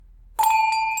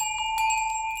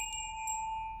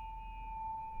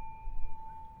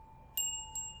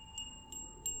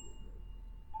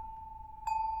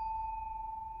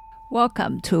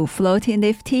Welcome to Floating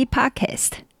Leaf Tea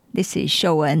Podcast. This is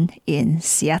Showen in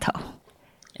Seattle.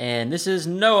 And this is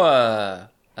Noah.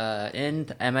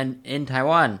 I'm in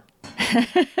Taiwan.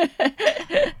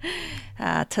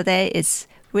 Today is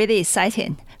really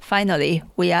exciting. Finally,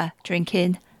 we are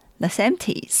drinking the same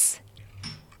teas.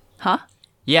 Huh?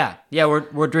 Yeah,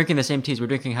 we're drinking the same teas. We're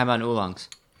drinking Haiman Oolongs.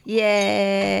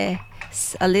 Yeah.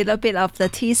 A little bit of the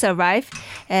teas arrived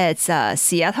at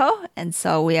Seattle, and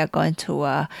so we are going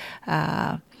to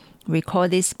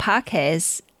record this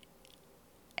podcast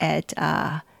at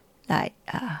I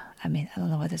don't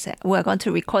know what to say. We're going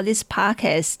to record this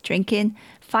podcast drinking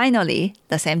finally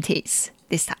the same teas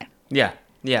this time. Yeah.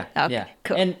 Okay,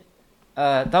 cool. And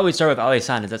thought we'd start with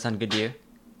Ali-san. Does that sound good to you?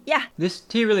 Yeah. This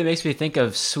tea really makes me think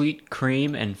of sweet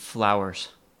cream and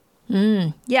flowers.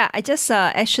 Yeah, I just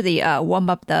actually warm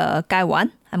up the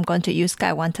Gaiwan. I'm going to use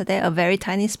Gaiwan today, a very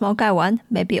tiny, small Gaiwan,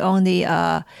 maybe only,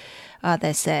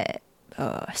 let's say,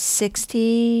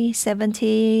 60,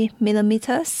 70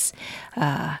 millimeters,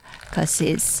 because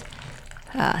it's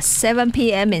 7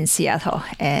 p.m. in Seattle,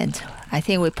 and I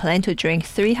think we plan to drink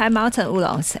 3 High Mountain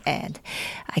Oolongs, and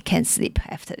I can't sleep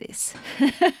after this.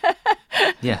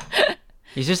 Yeah.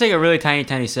 You just take a really tiny,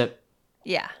 tiny sip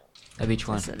Yeah. of each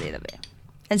one. Just a little bit.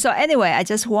 And so anyway, I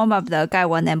just warm up the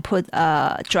Gaiwan and put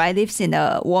dry leaves in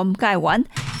the warm Gaiwan,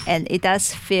 and it does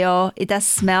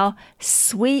smell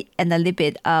sweet and a little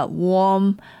bit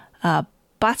warm,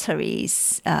 buttery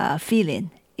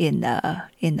feeling in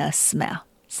the smell.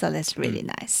 So that's really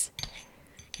nice.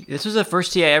 This was the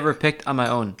first tea I ever picked on my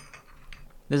own.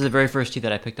 This is the very first tea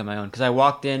that I picked on my own because I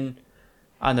walked in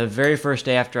on the very first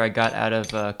day after I got out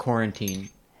of quarantine.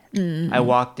 Mm-hmm. I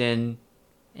walked in.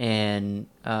 And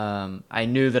I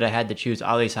knew that I had to choose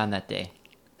Ali-san that day.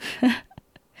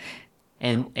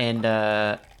 and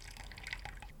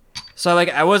so like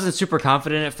I wasn't super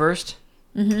confident at first.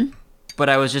 Mm-hmm. But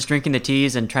I was just drinking the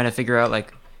teas and trying to figure out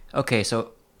like, okay,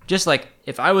 so just like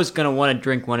if I was gonna want to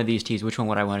drink one of these teas, which one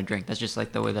would I want to drink? That's just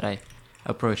like the way that I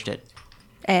approached it.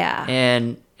 Yeah.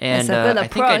 And it's a good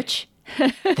approach.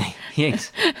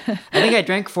 Thanks. I think I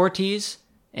drank 4 teas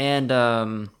and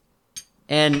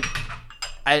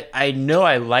I know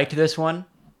I liked this one,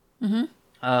 but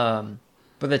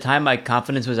at the time my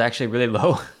confidence was actually really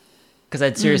low because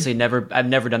I'd seriously I've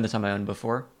never done this on my own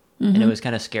before, and it was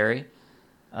kind of scary.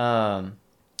 But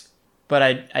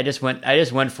I just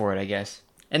went for it, I guess.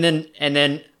 And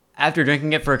then after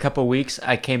drinking it for a couple of weeks,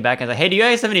 I came back and was like, hey, do you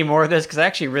guys have any more of this? Because I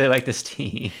actually really like this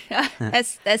tea.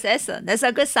 That's excellent. That's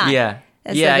a good sign. Yeah,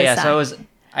 That's a good sign. So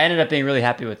I ended up being really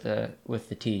happy with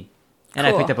the tea, and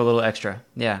Cool. I picked up a little extra.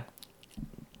 Yeah.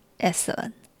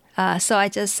 Excellent. So I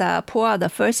just pour out the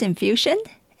first infusion,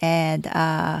 and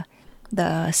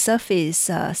the surface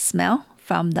smell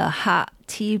from the hot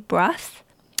tea broth.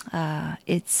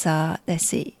 It's let's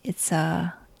see, it's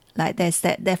like there's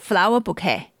that flower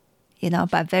bouquet,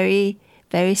 but very,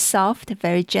 very soft,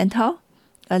 very gentle,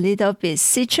 a little bit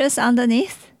citrus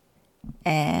underneath,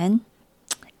 and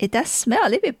it does smell a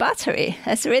little bit buttery.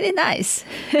 That's really nice.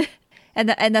 And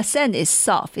the scent is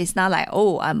soft. It's not like,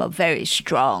 oh, I'm a very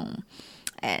strong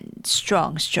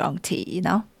tea,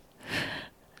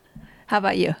 How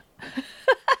about you?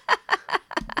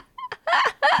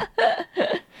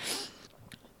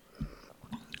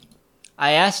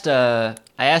 I asked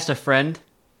a friend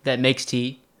that makes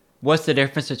tea, what's the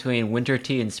difference between winter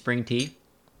tea and spring tea?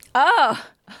 Oh,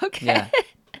 okay. Yeah.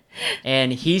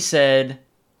 And he said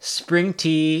spring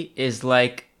tea is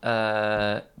like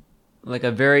a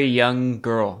very young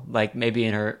girl, like maybe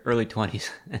in her early 20s.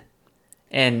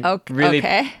 And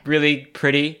really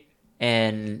pretty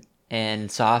and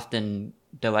soft and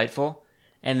delightful.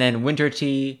 And then winter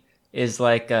tea is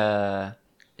like a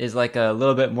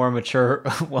little bit more mature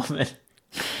woman,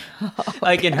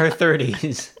 like in her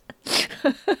 30s.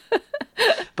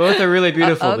 Both are really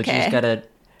beautiful, but you just gotta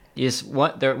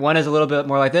one is a little bit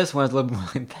more like this, one is a little bit more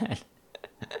like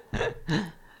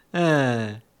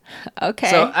that. Okay.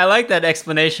 So I like that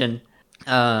explanation,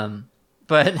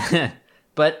 but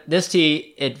this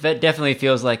tea, it definitely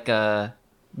feels like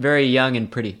very young and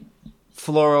pretty,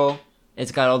 floral.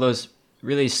 It's got all those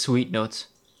really sweet notes,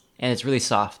 and it's really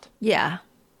soft. Yeah,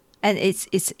 and it's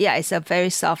a very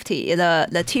soft tea.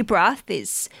 The tea broth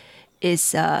is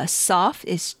soft,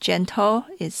 it's gentle,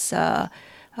 it's a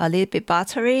little bit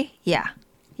buttery. Yeah,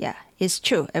 it's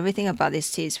true. Everything about this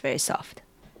tea is very soft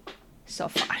so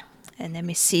far. And let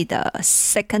me see the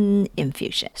second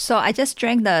infusion. So I just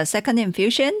drank the second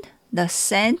infusion. The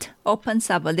scent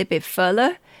opens up a little bit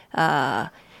further.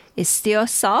 It's still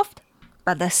soft,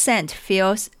 but the scent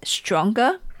feels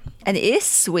stronger, and it is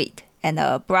sweet. and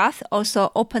the broth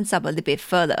also opens up a little bit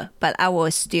further. But I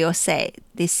will still say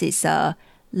this is a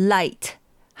light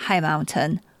High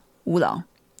Mountain oolong.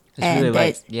 It's really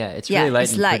light. Yeah, it's really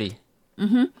light and pretty.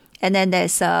 Mm-hmm. And then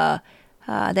there's a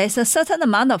certain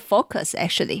amount of focus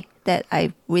actually that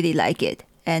I really like it,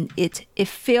 and it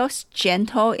feels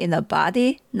gentle in the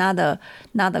body, not a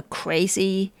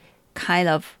crazy kind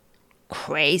of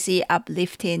crazy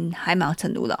uplifting High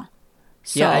Mountain oolong.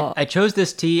 So, yeah, I chose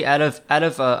this tea out of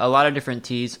a lot of different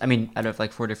teas. I mean, out of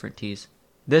like 4 different teas.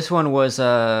 This one was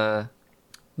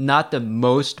not the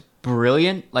most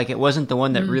brilliant. Like it wasn't the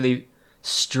one that really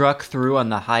struck through on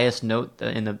the highest note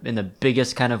in the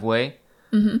biggest kind of way.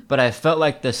 Mm-hmm. But I felt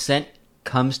like the scent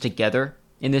comes together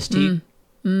in this tea.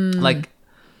 Like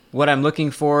what I'm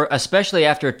looking for, especially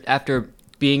after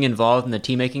being involved in the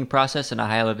tea making process in a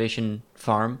high elevation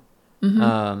farm.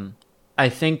 I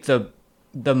think the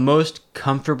most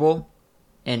comfortable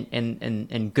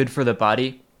and good for the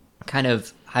body kind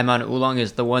of High Mountain oolong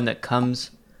is the one that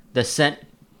the scent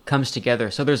comes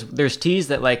together. So there's teas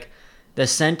that like the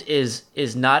scent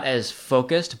is not as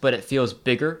focused, but it feels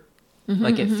bigger.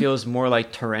 Like it feels more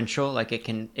like torrential, like it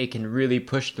can really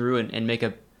push through and make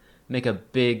a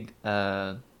big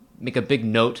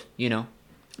note, you know.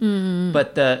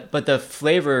 But the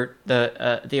flavor,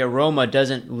 the aroma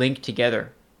doesn't link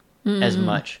together as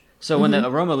much. So when the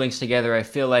aroma links together, I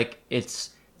feel like it's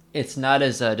not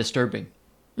as disturbing.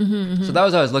 So that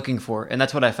was what I was looking for, and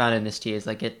that's what I found in this tea. Is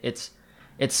like it's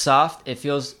soft. It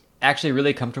feels actually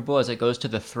really comfortable as it goes to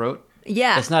the throat.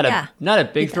 Yeah, it's not a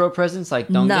big throat presence like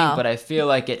Dongjing, but I feel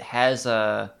like it has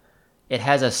a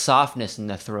softness in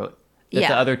the throat that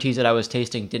the other teas that I was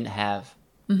tasting didn't have.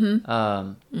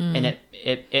 And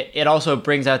it also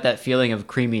brings out that feeling of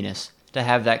creaminess to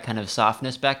have that kind of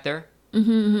softness back there.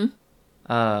 And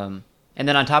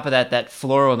then on top of that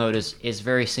floral note is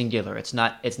very singular. It's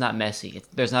not messy.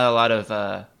 There's not a lot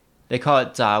of they call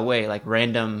it zawei, like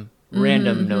random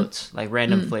notes, like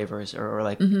random flavors, or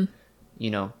like you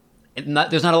know,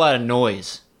 there's not a lot of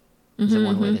noise. Is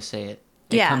one way to say it.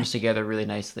 It comes together really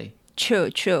nicely. True.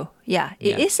 Yeah,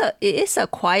 it is a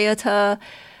quieter,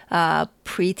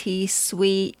 pretty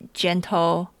sweet,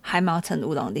 gentle High Mountain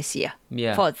oolong this year.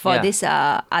 Yeah. For this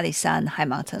Alishan High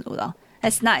Mountain oolong.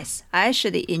 That's nice. I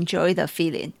actually enjoy the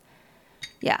feeling.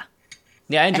 Yeah.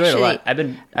 Yeah, I enjoy it a lot. I've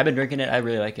been drinking it. I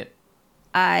really like it.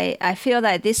 I feel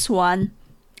like this one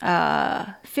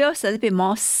feels a little bit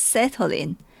more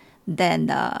settling than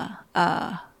a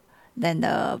lot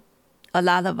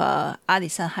of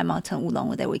Alishan High Mountain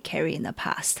oolong that we carry in the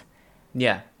past.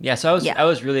 Yeah. So I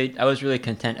was really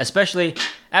content, especially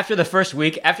after the first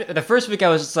week. After the first week, I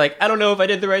was just like, I don't know if I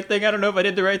did the right thing.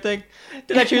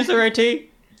 Did I choose the right tea?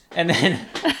 And then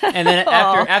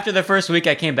after the first week,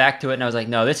 I came back to it and I was like,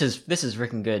 no, this is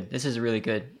freaking good. This is really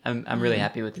good. I'm really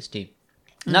happy with this tea.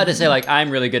 Not to say like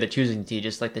I'm really good at choosing tea,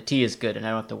 just like the tea is good and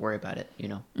I don't have to worry about it, you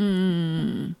know.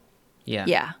 Yeah.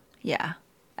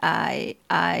 I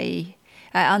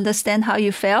understand how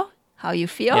you feel.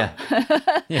 Yeah.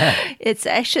 It's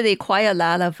actually quite a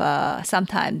lot of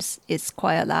sometimes it's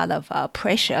quite a lot of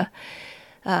pressure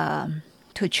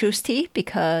to choose tea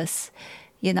because,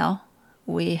 you know,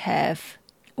 we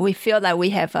feel like we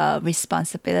have a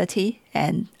responsibility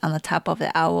and on the top of it,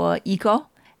 our ego,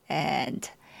 and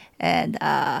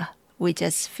we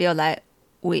just feel like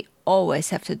we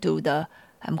always have to do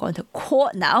I'm going to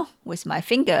quote now with my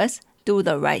fingers, do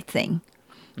the right thing.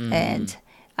 And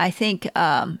I think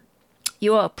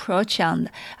your approach on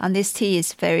this tea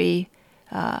is very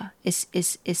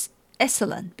is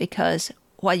excellent, because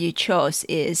what you chose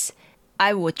is,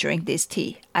 I would drink this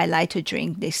tea. I like to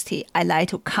drink this tea. I like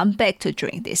to come back to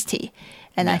drink this tea.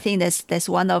 And I think that's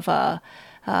one of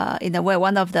in a way,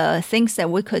 one of the things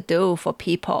that we could do for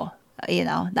people, you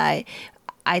know, like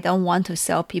I don't want to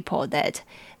sell people that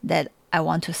I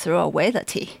want to throw away the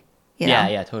tea. You know?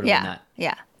 Yeah, totally not.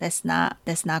 Yeah, that's not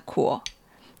cool.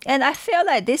 And I feel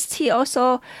like this tea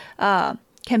also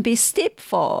can be steeped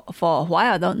for a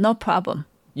while, no problem.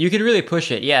 You can really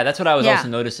push it. Yeah, that's what I was also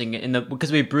noticing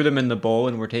because we brew them in the bowl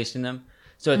and we're tasting them.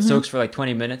 So it soaks for like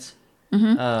 20 minutes.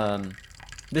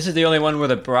 This is the only one where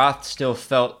the broth still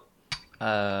felt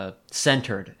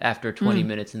centered after 20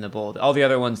 minutes in the bowl. All the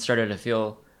other ones started to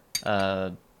feel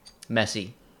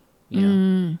messy, you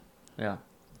know?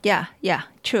 Yeah,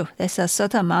 true. There's a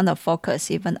certain amount of focus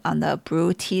even on the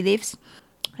brewed tea leaves.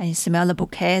 And you smell the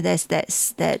bouquet. That's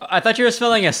that. I thought you were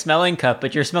smelling a smelling cup,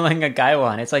 but you're smelling a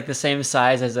gaiwan. It's like the same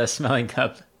size as a smelling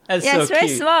cup. That's so it's very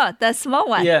small. The small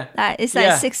one. Yeah. It's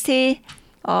like 60,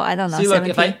 or I don't know, See,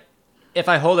 70. Look, if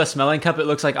I hold a smelling cup, it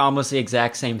looks like almost the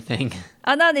exact same thing.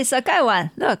 Oh, no, it's a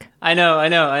gaiwan. Look. I know.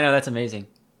 That's amazing.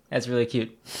 That's really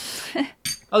cute.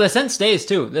 Oh, the scent stays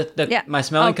too. Yeah. My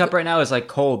smelling cup good. right now is like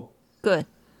cold. Good.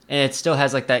 And it still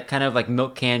has like that kind of like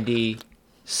milk candy,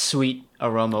 sweet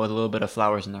aroma with a little bit of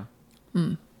flowers in there.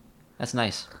 That's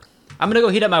nice. I'm going to go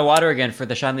heat up my water again for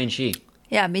the Shanlin Shi.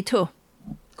 Yeah, me too.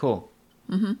 Cool.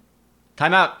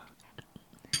 Time out.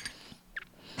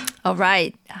 All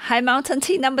right. High mountain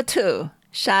tea number 2.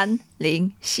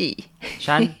 Shanling Shi.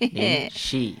 Shanlin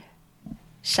Shi.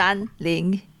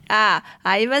 Shanling.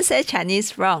 I even said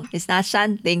Chinese wrong. It's not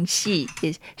Shanling Shi.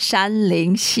 It's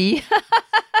Shanling Shi.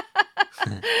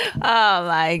 Oh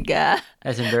my God.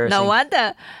 That's embarrassing. No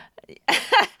wonder.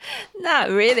 Not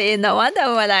really. No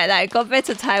wonder when I like go back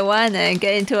to Taiwan and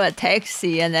get into a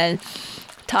taxi and then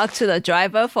talk to the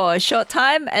driver for a short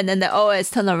time, and then they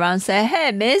always turn around and say,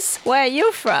 "Hey, miss, where are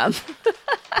you from?"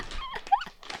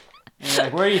 And you're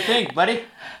like, where do you think, buddy?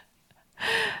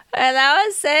 And I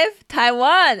would say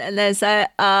Taiwan, and they say,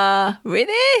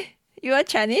 really? Your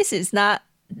Chinese is not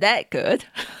that good."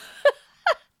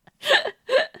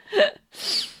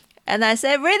 And I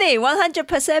said, really,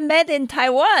 100% made in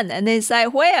Taiwan. And he's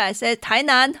like, where? I said,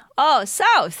 Tainan. Oh,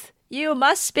 South. You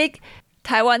must speak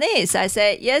Taiwanese. I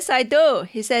said, yes, I do.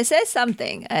 He said, say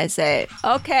something. I said,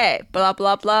 okay, blah,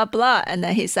 blah, blah, blah. And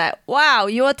then he said, wow,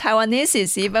 your Taiwanese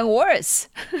is even worse.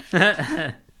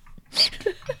 I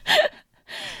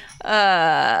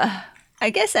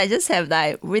guess I just have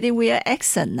like really weird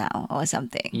accent now or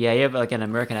something. Yeah, you have like an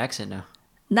American accent now.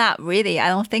 Not really. I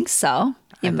don't think so.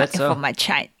 I bet so.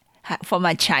 For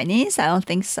my Chinese, I don't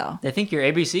think so. They think you're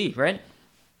ABC, right?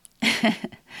 They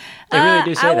really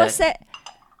do say that.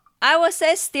 I would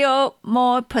say still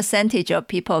more percentage of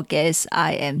people guess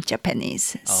I am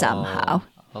Japanese somehow.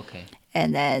 Okay.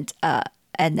 And then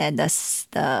the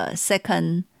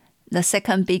second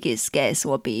biggest guess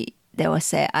will be they will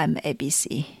say I'm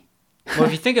ABC. Well,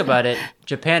 if you think about it,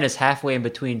 Japan is halfway in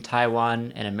between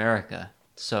Taiwan and America.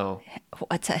 So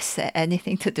What I say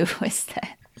anything to do with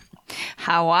that?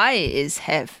 Hawaii is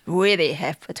really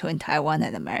half between Taiwan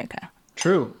and America.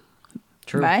 True.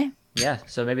 Right? Yeah.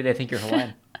 So maybe they think you're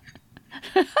Hawaiian.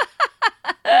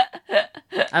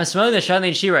 I'm smelling the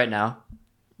Shanlin Shi right now.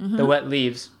 The wet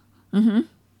leaves.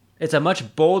 It's a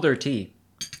much bolder tea.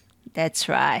 That's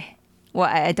right. Well,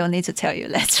 I don't need to tell you.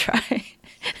 That's right.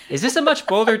 Is this a much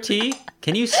bolder tea?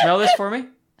 Can you smell this for me?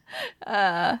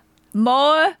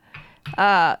 More,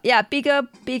 bigger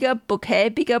bouquet,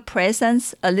 bigger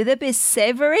presence, a little bit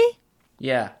savory,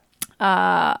 Yeah.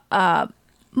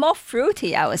 more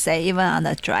fruity, I would say, even on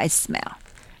the dry smell.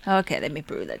 Okay, let me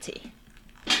brew the tea.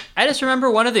 I just remember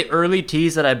one of the early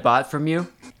teas that I bought from you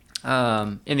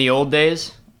in the old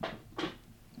days,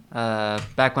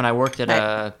 back when I worked at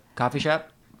a coffee shop.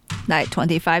 Like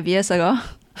 25 years ago.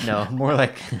 No, more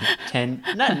like 10,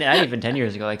 not even 10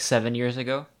 years ago, like 7 years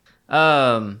ago.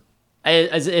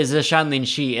 Is a Shanlin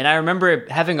Shi, and I remember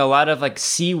it having a lot of like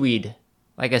seaweed,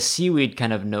 like a seaweed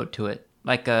kind of note to it,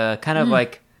 like a kind of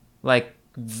like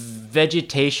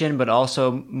vegetation, but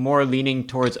also more leaning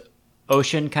towards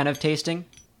ocean kind of tasting.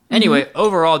 Anyway,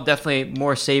 overall, definitely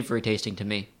more savory tasting to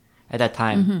me at that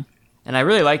time, and I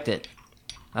really liked it.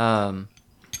 And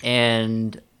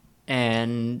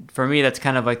for me, that's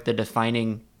kind of like the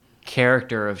defining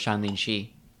character of Shanlin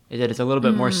Shi, is that it's a little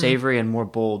bit more savory and more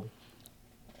bold.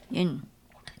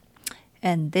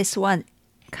 And this one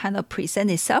kind of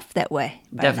presents itself that way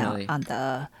right Definitely.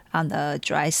 now on the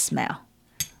dry smell.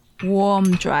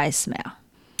 Warm, dry smell.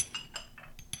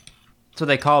 That's what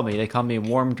they call me. They call me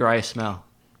warm, dry smell.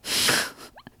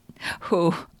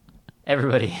 Who?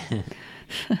 Everybody.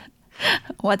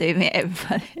 What do you mean,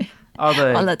 everybody? All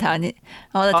the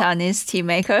Taiwanese tea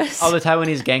makers. all the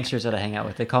Taiwanese gangsters that I hang out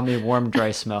with. They call me warm,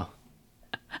 dry smell.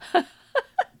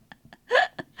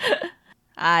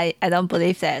 I don't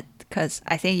believe that because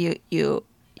I think you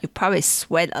probably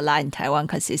sweat a lot in Taiwan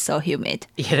because it's so humid.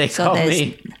 Yeah, they call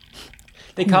me.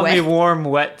 They call me warm,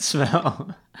 wet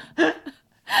smell.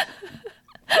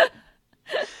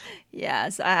 Yeah,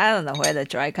 so I don't know where the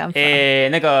dry come from.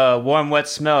 那个 warm, wet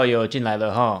smell 有进来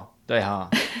了哈，对哈，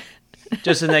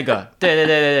就是那个，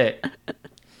对。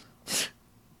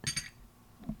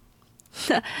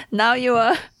Now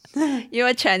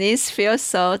your Chinese feels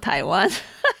so Taiwan.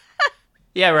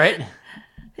 Yeah, right.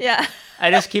 Yeah.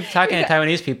 I just keep talking to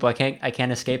Taiwanese people. I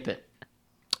can't escape it.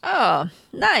 Oh,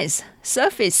 nice.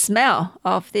 Surface smell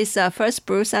of this first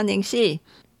brew Shanlin Shi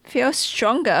feels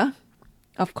stronger,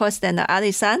 of course, than the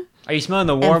Arisan. Are you smelling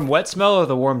the warm, wet smell or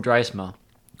the warm, dry smell?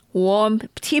 Warm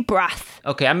tea broth.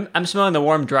 Okay, I'm smelling the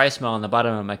warm, dry smell on the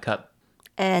bottom of my cup.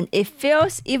 And it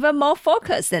feels even more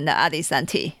focused than the Arisan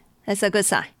tea. That's a good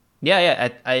sign. Yeah.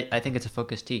 I think it's a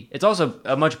focused tea. It's also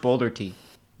a much bolder tea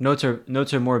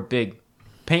Notes are more big.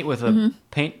 Painting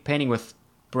with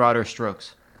broader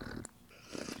strokes.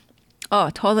 Oh,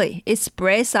 totally. It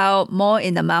spreads out more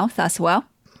in the mouth as well.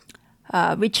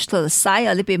 Reach to the side a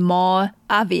little bit more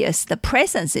obvious. The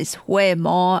presence is way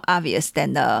more obvious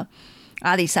than the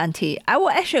Artisan tea. I will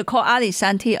actually call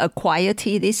Artisan tea a quiet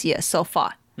tea this year so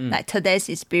far. Like today's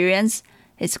experience,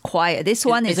 it's quiet. This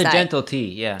one is a like, gentle tea,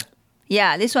 yeah.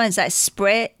 Yeah, this one is like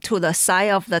spread to the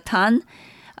side of the tongue.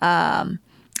 And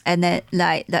then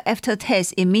like the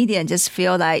aftertaste immediate just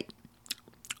feel like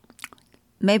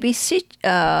maybe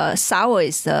sour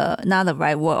is not the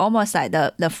right word. Almost like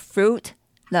the fruit,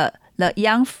 the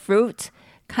young fruit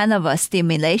kind of a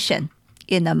stimulation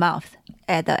in the mouth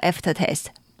at the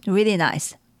aftertaste. Really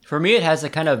nice. For me, it has a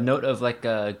kind of note of like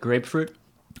grapefruit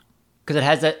because it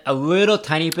has a little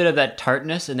tiny bit of that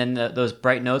tartness and then those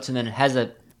bright notes, and then it has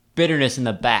a bitterness in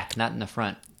the back, not in the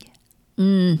front.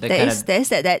 There's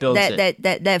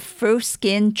that fruit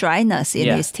skin dryness in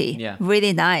this tea. Yeah.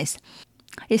 Really nice.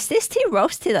 Is this tea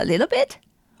roasted a little bit?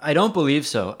 I don't believe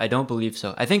so. I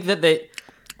think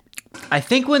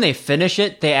when they finish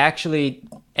it, they actually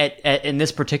in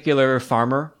this particular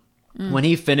farmer, when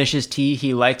he finishes tea,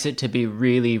 he likes it to be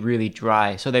really, really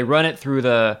dry. So they run it through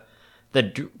the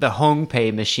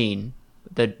Hongpei machine,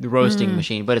 the roasting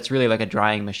machine, but it's really like a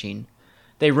drying machine.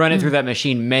 They run it through that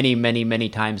machine many, many, many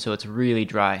times, so it's really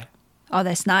dry. Oh,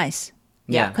 that's nice.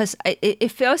 Yeah, because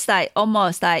it feels like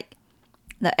almost like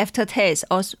the aftertaste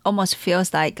almost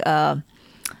feels like a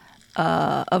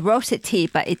roasted tea,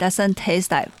 but it doesn't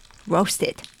taste like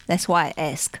roasted. That's why I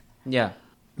ask. Yeah.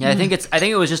 I think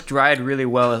it was just dried really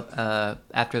well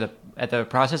at the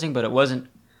processing, but it wasn't.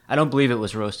 I don't believe it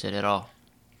was roasted at all.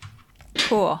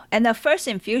 Cool. And the first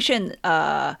infusion,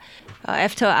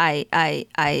 after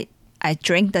I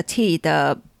drink the tea,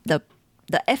 the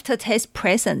aftertaste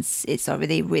presence is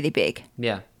already really big.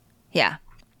 Yeah. Yeah.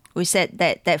 We said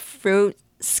that fruit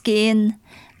skin,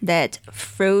 that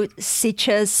fruit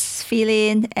citrus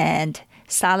feeling, and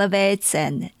salivates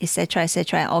and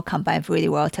etc. all combined really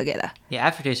well together. Yeah,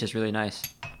 aftertaste is really nice.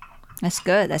 That's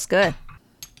good. And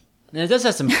it does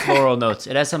have some floral notes.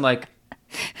 It has some like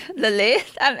the lid.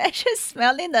 I'm actually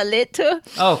smelling the lid too.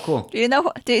 Oh, cool. Do you know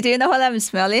what I'm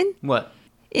smelling? What?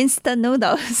 Instant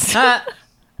noodles.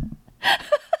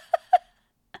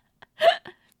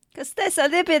 Because there's a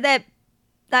little bit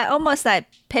that almost like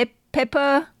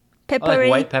peppery. Like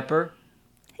white pepper?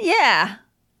 Yeah.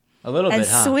 A little bit,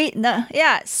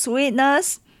 huh?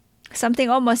 Sweetness.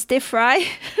 Something almost deep fried.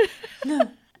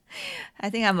 I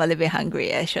think I'm a little bit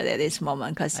hungry actually at this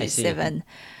moment because it's 7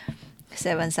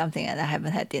 something and I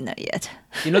haven't had dinner yet.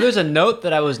 There's a note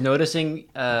that I was noticing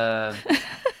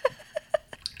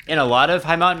in a lot of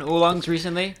High Mountain oolongs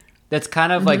recently that's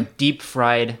kind of like deep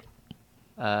fried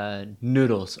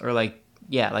noodles or like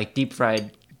deep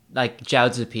fried like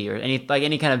jiaozipi or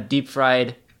any kind of deep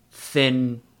fried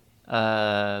thin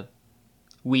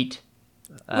wheat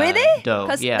really? Dough.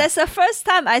 Because yeah. that's the first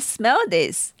time I smell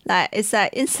this. Like it's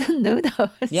like instant noodles.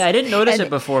 Yeah, I didn't notice it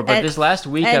before, but this last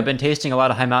week I've been tasting a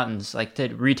lot of High Mountains, like to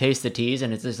retaste the teas,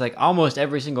 and it's just like almost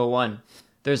every single one.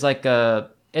 There's like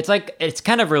it's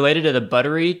kind of related to the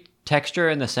buttery texture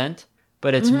and the scent,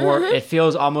 but it's more. It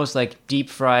feels almost like deep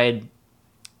fried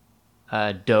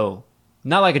dough.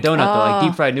 Not like a donut though, like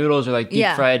deep fried noodles or like deep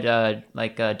fried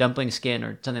dumpling skin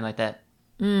or something like that.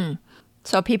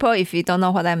 So people, if you don't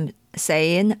know what I'm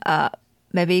saying,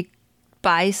 maybe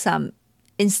buy some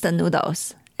instant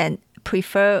noodles and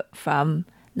prefer from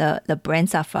the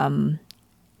brands are from,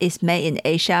 it's made in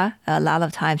Asia. A lot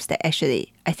of times I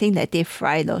think they deep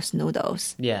fry those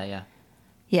noodles. Yeah.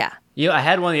 Yeah. I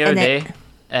had one the other day,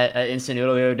 an instant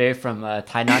noodle the other day from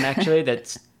Tainan actually,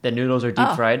 that's the noodles are deep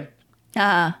fried.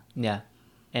 Yeah.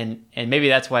 And maybe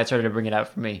that's why it started to bring it out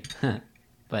for me.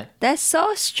 But that's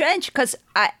so strange because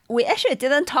we actually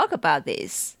didn't talk about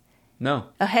this. No.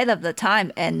 Ahead of the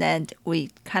time, and then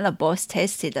we kind of both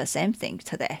tasted the same thing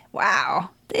today.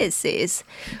 Wow.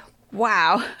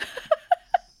 Wow.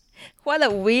 What a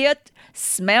weird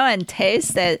smell and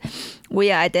taste that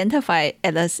we identify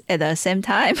at the same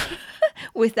time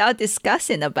without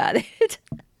discussing about it.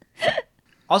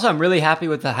 Also, I'm really happy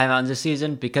with the High Mountains this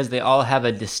season because they all have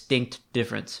a distinct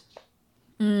difference.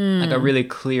 Like a really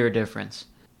clear difference.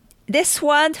 This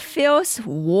one feels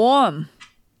warm.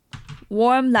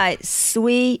 Warm, like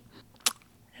sweet,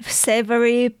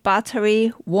 savory,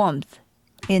 buttery warmth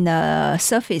in the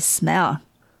surface smell.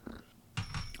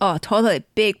 Oh, totally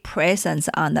big presence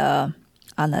on the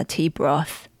tea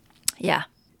broth. Yeah.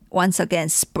 Once again,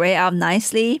 spray out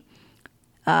nicely.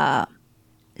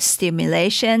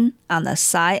 Stimulation on the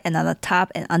side and on the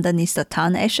top and underneath the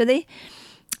tongue actually.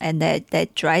 and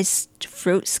that dry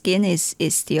fruit skin is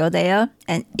still there,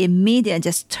 and immediately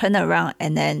just turn around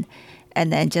and then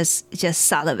just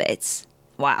salivates.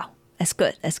 Wow, that's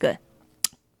good. That's good.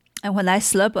 And when I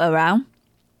slurp around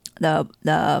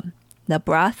the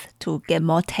broth to get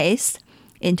more taste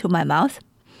into my mouth,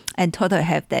 and totally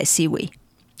have that seaweed.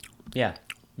 Yeah.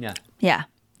 Yeah,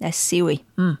 that's seaweed.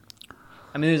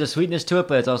 I mean, there's a sweetness to it,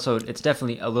 but it's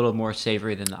definitely a little more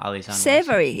savory than the Alisan.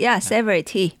 Savory, yeah, savory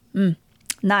tea.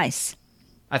 Nice.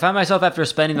 I find myself after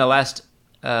spending the last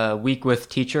week with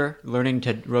teacher learning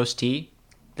to roast tea,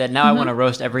 that now I want to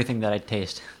roast everything that I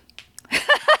taste.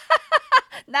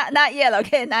 Not yet,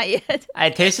 okay, not yet. I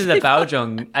tasted the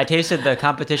baozhong. I tasted the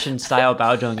competition style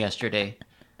baozhong yesterday.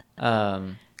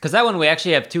 Because that one we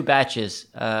actually have 2 batches.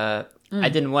 I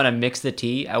didn't want to mix the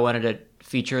tea. I wanted to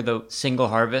feature the single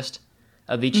harvest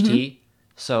of each tea.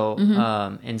 So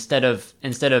instead of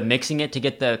mixing it to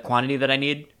get the quantity that I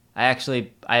need,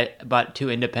 I bought 2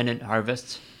 independent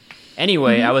harvests.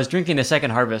 Anyway, I was drinking the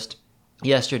second harvest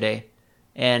yesterday,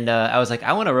 and I was like,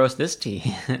 I want to roast this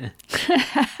tea.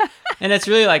 And it's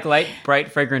really like light,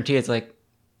 bright, fragrant tea. It's like,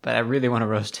 but I really want to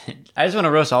roast it. I just want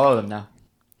to roast all of them now.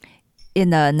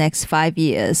 In the next 5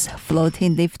 years,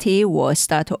 Floating Leaf Tea will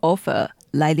start to offer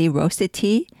lightly roasted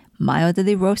tea,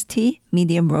 mildly roasted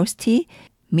tea,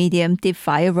 medium deep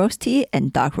fire roast tea,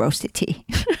 and dark roasted tea.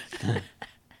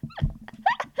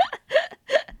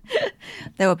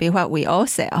 That will be what we all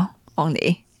sell,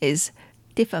 only is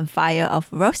different fire of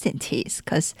roasting teas,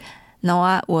 because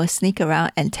Noah will sneak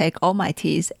around and take all my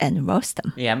teas and roast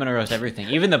them. Yeah, I'm going to roast everything.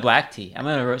 Even the black tea. I'm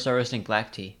going to start roasting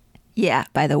black tea. Yeah,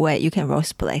 by the way, you can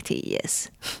roast black tea, yes.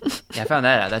 Yeah, I found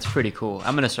that out. That's pretty cool.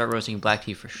 I'm going to start roasting black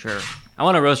tea for sure. I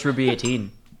want to roast Ruby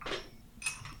 18.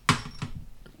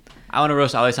 I want to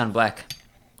roast Alisan Black.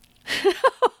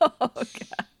 Oh, God.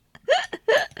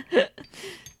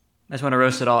 I just want to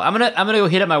roast it all. I'm gonna go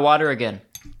heat up my water again.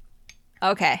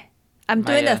 Okay. I'm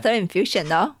doing the third infusion,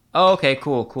 though. Oh, okay,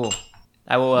 cool.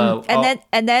 I will. And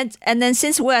then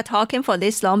since we are talking for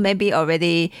this long, maybe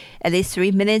already at least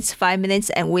 3 minutes, 5 minutes,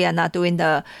 and we are not doing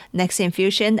the next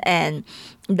infusion, and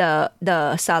the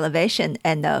salivation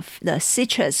and the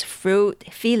citrus fruit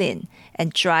feeling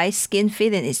and dry skin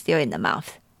feeling is still in the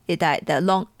mouth.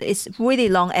 It's really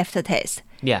long aftertaste.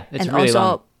 Yeah, it's and really also,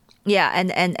 long. Yeah,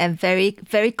 and very,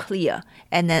 very clear.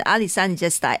 And then Alisan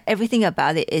just like everything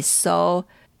about it is so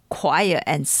quiet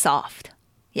and soft.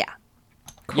 Yeah.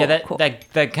 Cool, Yeah, cool.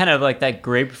 that kind of like that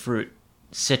grapefruit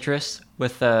citrus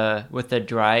with the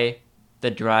dry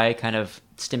kind of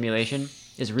stimulation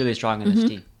is really strong in this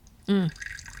tea.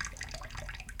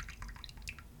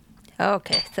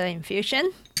 Okay, third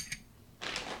infusion.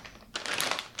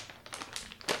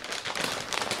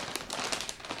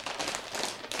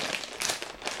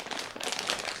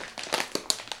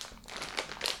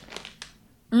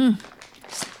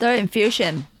 Third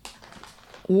infusion.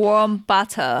 Warm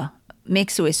butter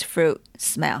mixed with fruit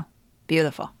smell.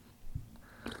 Beautiful.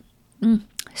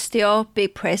 Still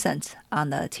big presence on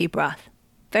the tea broth.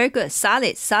 Very good.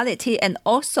 Solid tea, and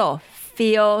also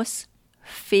feels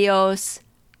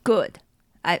good.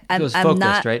 I'm focused,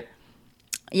 not, right?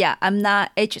 Yeah, I'm not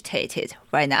agitated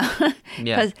right now.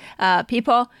 Yeah. Because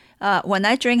people, when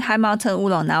I drink High Mountain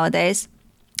Oolong nowadays,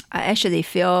 I actually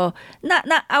feel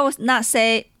I would not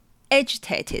say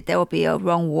agitated. That would be a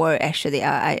wrong word. Actually,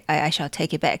 I shall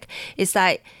take it back. It's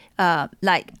like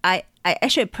I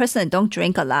actually personally don't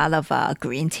drink a lot of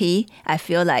green tea. I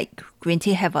feel like green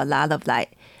tea have a lot of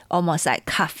like almost like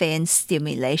caffeine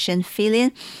stimulation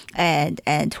feeling,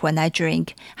 and when I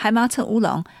drink High Mountain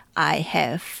Oolong, I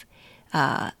have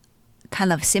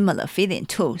kind of similar feeling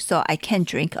too. So I can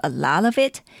drink a lot of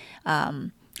it.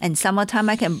 And summertime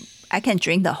I can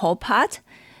drink the whole pot.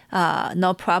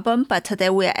 No problem. But today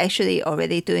we're actually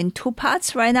already doing 2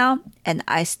 pots right now, and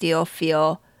I still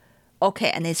feel okay.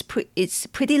 And it's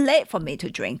pretty late for me to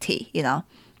drink tea, and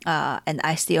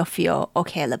I still feel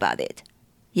okay about it.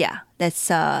 Yeah,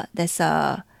 that's a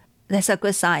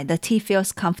good sign. The tea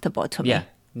feels comfortable to me.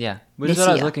 Yeah, which is what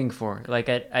I was looking for. Like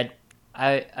I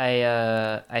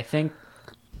think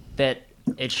that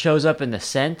it shows up in the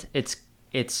scent.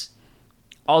 It's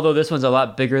although this one's a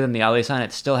lot bigger than the Alisan,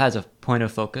 it still has a point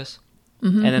of focus.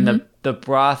 And then the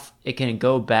broth, it can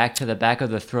go back to the back of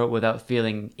the throat without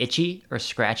feeling itchy or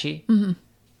scratchy.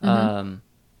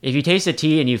 If you taste the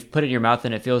tea and you've put it in your mouth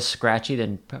and it feels scratchy,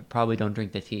 then probably don't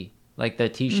drink the tea. Like the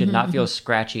tea should not feel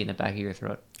scratchy in the back of your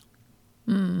throat.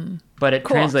 But it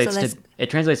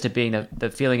translates to being the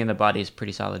feeling in the body is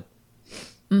pretty solid.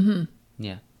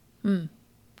 Yeah.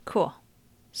 Cool.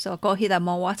 So go heat up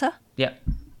more water. Yeah.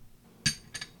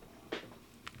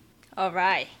 All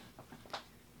right.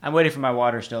 I'm waiting for my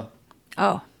water still.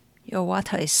 Oh, your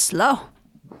water is slow.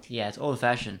 Yeah, it's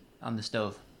old-fashioned on the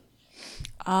stove.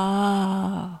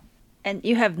 Oh. And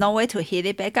you have no way to heat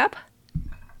it back up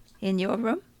in your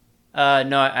room?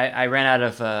 No, I ran out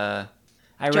of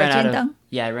I ran out of 酒精灯?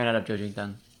 Yeah, I ran out of 酒精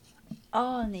灯.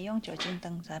 Oh, 你用酒精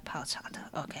灯在泡茶的.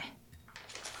 Okay.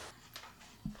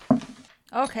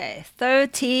 Okay,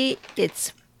 30,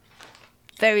 it's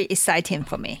very exciting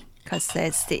for me because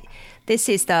this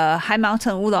is the high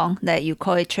mountain oolong that you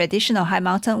call it traditional high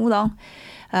mountain oolong.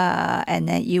 And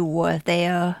then you were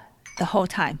there the whole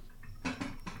time.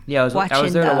 Yeah, I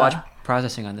was there to watch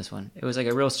processing on this one. It was like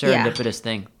a real serendipitous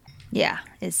thing. Yeah,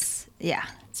 it's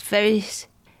very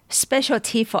special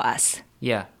tea for us.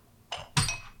 Yeah.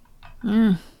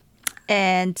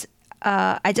 And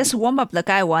I just warm up the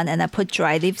guy one and I put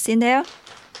dry leaves in there.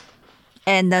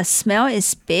 And the smell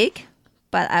is big,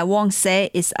 but I won't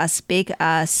say it's as big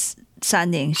as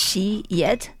Shanling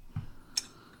yet.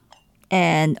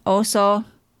 And also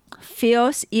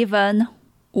feels even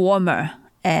warmer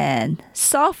and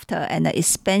softer, and the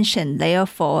expansion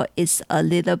therefore is a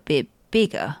little bit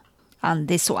bigger on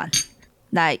this one.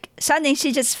 Like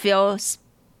Shanling just feels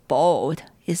bold.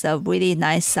 It's a really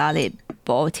nice solid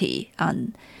bold tea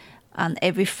on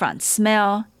every front.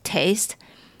 Smell, taste,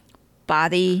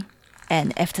 body,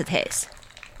 and aftertaste.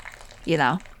 You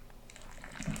know?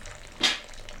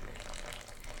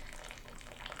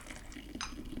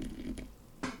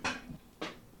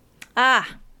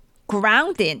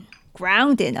 Grounding.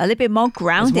 A little bit more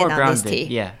grounding on this tea.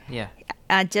 Yeah.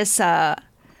 Just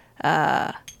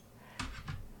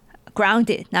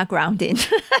grounded, not grounding.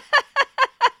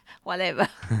 Whatever.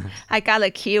 I got a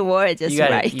key word just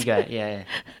right. You got it. Yeah.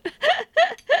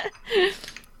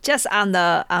 Just on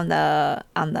the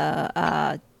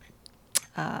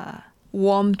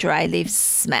warm dry leaf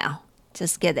smell.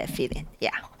 Just get that feeling.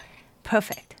 Yeah.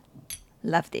 Perfect.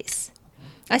 Love this.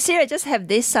 I see I just have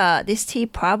this tea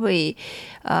probably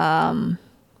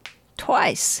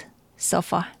twice so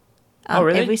far. Oh,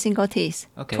 really? Every single tea.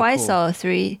 Okay, twice cool. or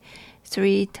three.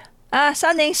 Shanling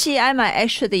I might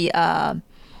actually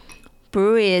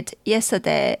brew it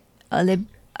yesterday.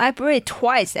 I brewed it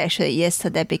twice actually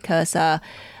yesterday because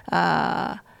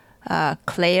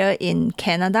Claire in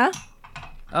Canada.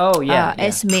 Oh yeah.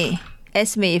 Asked me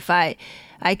if I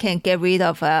can get rid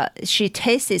of. She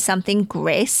tasted something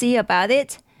grassy about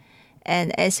it,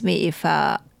 and asked me if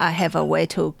I have a way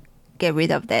to get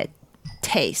rid of that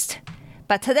taste.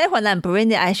 But today when I'm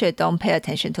brewing it, I actually don't pay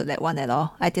attention to that one at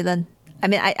all. I didn't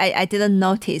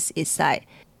notice it's like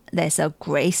there's a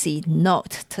grassy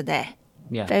note today.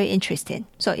 Yeah. Very interesting.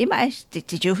 So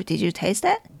did you taste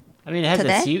that? I mean, it has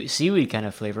today? a seaweed kind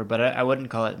of flavor, but I wouldn't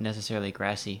call it necessarily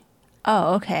grassy.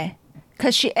 Oh, okay.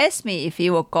 Because she asked me if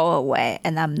it will go away,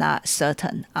 and I'm not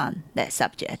certain on that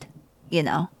subject. You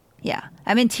know? Yeah.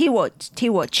 I mean, tea will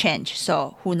change,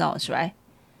 so who knows, right?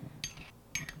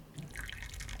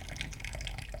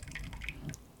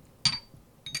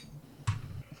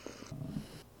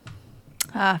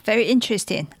 Very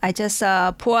interesting. I just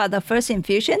pour out the first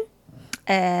infusion,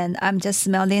 and I'm just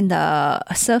smelling the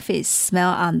surface smell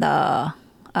on the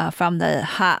from the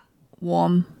hot,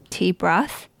 warm tea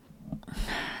broth.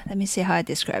 Let me see how I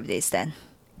describe this then.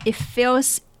 It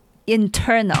feels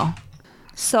internal.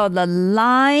 So the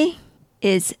line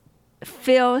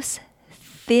feels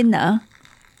thinner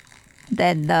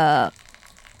than the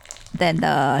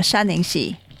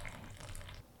Shanling.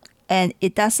 And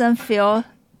it doesn't feel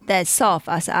that soft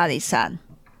as Alishan.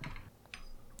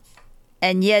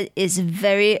 And yet it's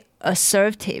very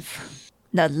assertive.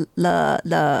 The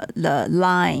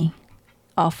line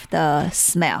of the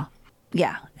smell.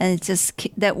 Yeah, and it's just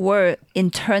that word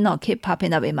internal keep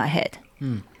popping up in my head.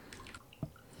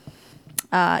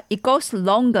 It goes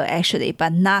longer actually,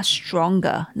 but not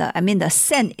stronger. The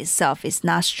scent itself is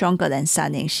not stronger than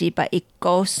Shanling, but it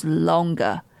goes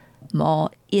longer,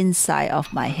 more inside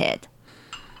of my head.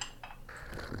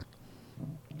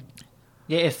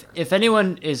 Yeah, if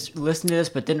anyone is listening to this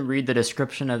but didn't read the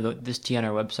description of this tea on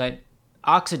our website,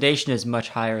 oxidation is much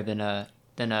higher than a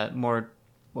more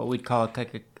what we'd call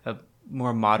like a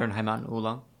more modern high mountain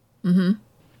oolong.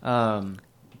 Mm-hmm.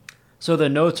 So the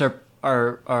notes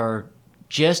are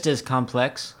just as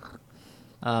complex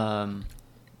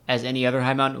as any other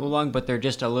high mountain oolong, but they're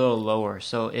just a little lower.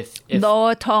 So if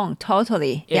lower tone,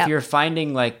 totally. If you're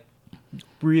finding like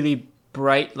really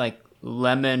bright like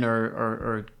lemon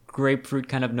or grapefruit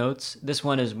kind of notes, this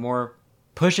one is more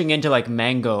pushing into like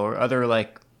mango or other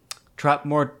like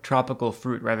more tropical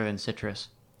fruit rather than citrus.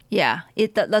 Yeah,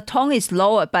 the tone is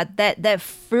lower, but that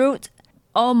fruit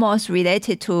almost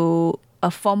related to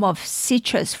a form of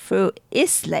citrus fruit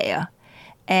is there.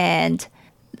 And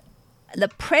the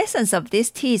presence of this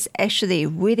tea is actually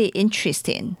really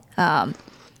interesting.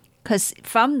 Because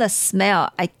from the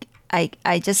smell,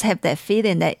 I just have that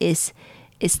feeling that it's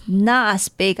not as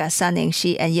big as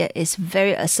Sanningxi, and yet it's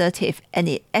very assertive, and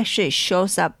it actually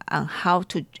shows up on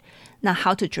not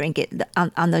how to drink it,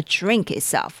 on the drink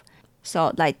itself.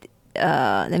 So like,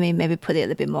 let me maybe put it a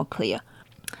little bit more clear.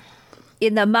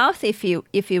 In the mouth, if you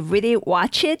really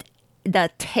watch it,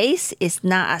 the taste is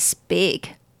not as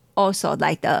big, also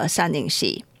like the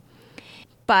Sanningxi.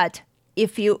 But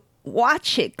if you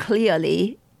watch it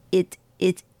clearly, it's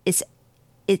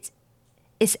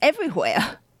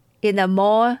everywhere in a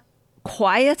more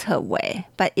quieter way,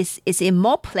 but it's in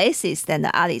more places than the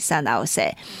Alishan, I would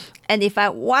say. And if I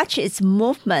watch its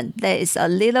movement, there is a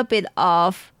little bit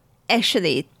of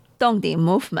actually Dongding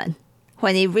movement.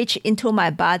 When it reach into my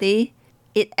body,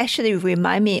 it actually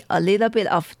remind me a little bit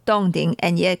of Dongding,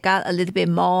 and yet got a little bit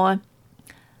more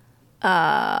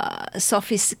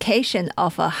sophistication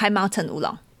of a high mountain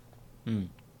oolong.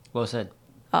 Well said.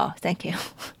 Oh, thank you.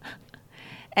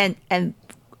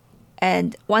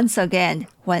 And once again,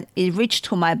 when it reached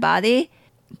to my body,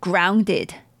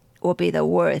 grounded will be the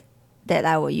word that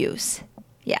I will use.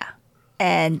 Yeah.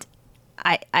 And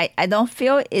I don't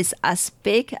feel it's as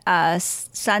big as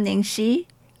Sanningxi,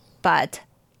 but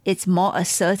it's more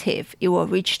assertive. It will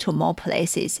reach to more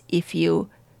places if you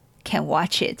can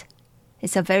watch it.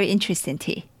 It's a very interesting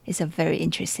tea.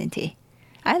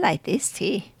 I like this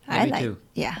tea. Yeah, me too.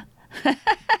 Yeah.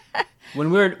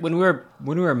 When we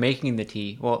were making the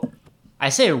tea, well, I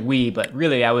say we, but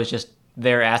really I was just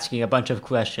there asking a bunch of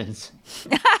questions.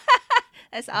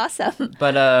 That's awesome.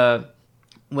 But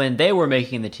when they were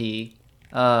making the tea,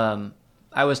 I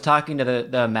was talking to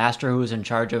the master who was in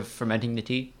charge of fermenting the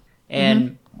tea,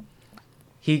 and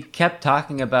he kept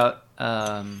talking about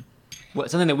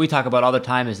something that we talk about all the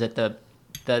time is that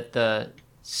the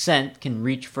scent can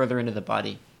reach further into the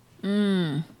body.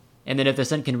 And then if the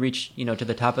scent can reach, to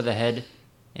the top of the head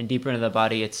and deeper into the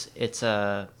body, it's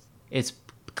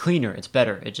cleaner, it's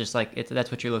better. It's just like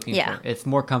that's what you're looking for. It's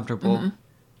more comfortable.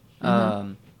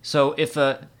 So if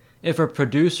a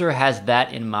producer has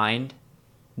that in mind,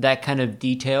 that kind of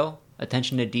detail,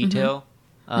 attention to detail,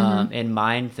 in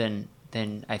mind, then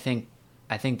I think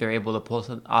they're able to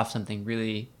pull off something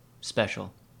really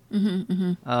special.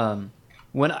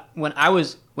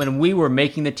 When we were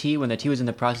making the tea, when the tea was in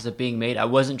the process of being made, I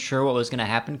wasn't sure what was going to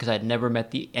happen because I'd never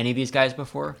met any of these guys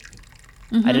before.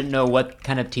 I didn't know what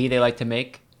kind of tea they like to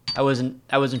make. I wasn't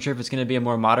sure if it's going to be a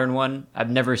more modern one. I've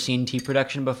never seen tea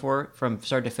production before from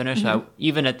start to finish.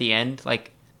 Even at the end,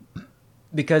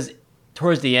 because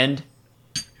towards the end,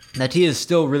 the tea is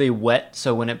still really wet.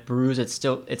 So when it brews,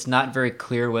 it's not very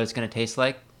clear what it's going to taste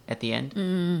like at the end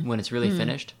when it's really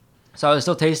finished. So I was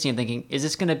still tasting and thinking, is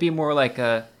this going to be more like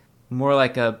a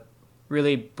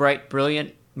really bright,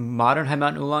 brilliant, modern High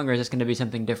Mountain Oolong, or is this going to be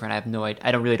something different? I have no idea.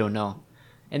 I really don't know.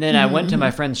 And then I went to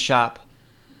my friend's shop,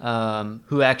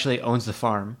 who actually owns the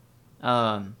farm,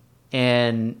 and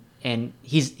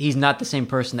he's not the same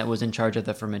person that was in charge of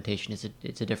the fermentation.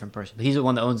 It's a different person. But he's the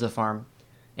one that owns the farm,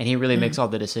 and he really makes all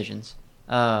the decisions.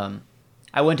 I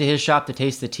went to his shop to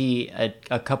taste the tea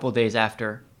a couple days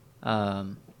after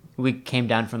we came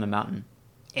down from the mountain,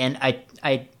 and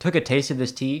I took a taste of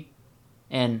this tea,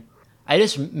 and I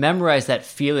just memorized that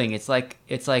feeling. It's like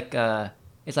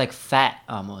fat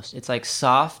almost. It's like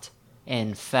soft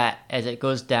and fat as it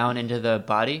goes down into the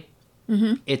body.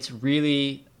 It's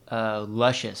really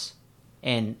luscious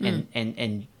and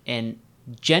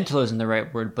gentle isn't the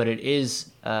right word, but it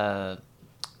is.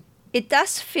 It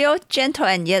does feel gentle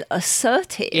and yet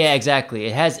assertive. Yeah, exactly.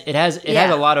 It has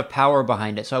a lot of power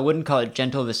behind it. So I wouldn't call it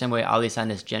gentle the same way Alishan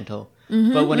is gentle.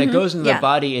 But when it goes into the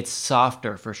body, it's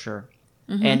softer for sure,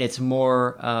 and it's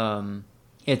more.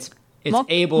 It's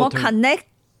able more to connect.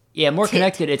 Yeah, more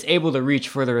connected. It's able to reach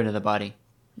further into the body.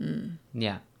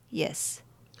 Yeah. Yes.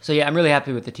 So yeah, I'm really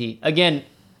happy with the tea. Again,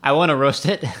 I want to roast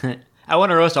it. I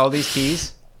want to roast all these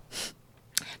teas.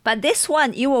 But this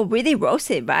one, you will really roast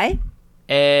it, right?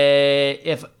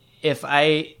 If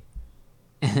I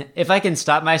can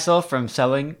stop myself from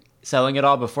selling it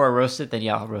all before I roast it, then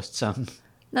yeah, I'll roast some.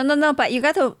 No. But you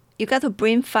got to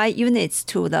bring 5 units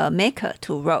to the maker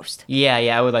to roast. Yeah,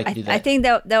 I would like to do that. I think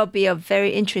that will be a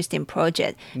very interesting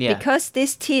project. Yeah. Because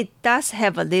this tea does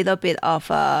have a little bit of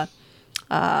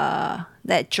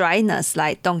that dryness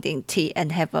like Dongding tea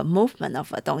and have a movement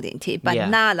of a Dongding tea, but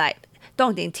not like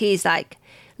Dongding tea is like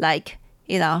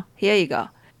here you go,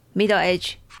 middle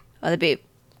age, a little bit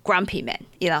grumpy man,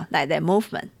 like that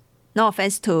movement. No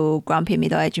offense to grumpy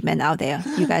middle-aged men out there.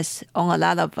 You guys own a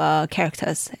lot of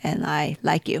characters, and I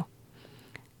like you.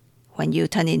 when you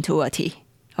turn into a tea.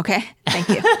 Okay, thank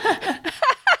you.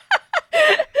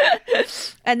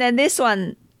 And then this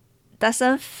one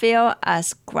doesn't feel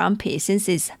as grumpy since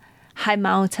it's High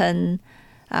Mountain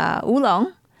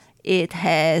Oolong. It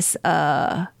has,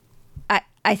 I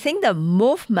think the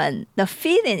movement, the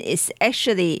feeling is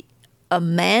actually a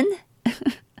man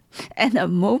and the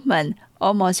movement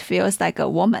almost feels like a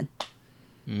woman.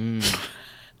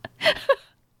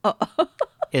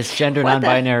 It's gender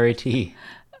non-binary tea.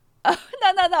 Oh,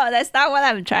 no. That's not what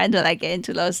I'm trying to get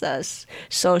into those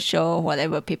social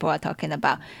whatever people are talking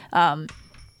about.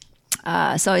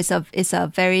 So it's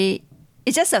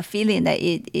just a feeling that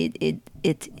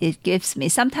it gives me.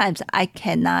 Sometimes I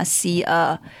cannot see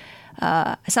a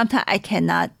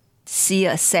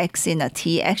sex in a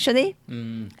tea actually,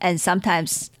 and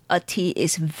sometimes a tea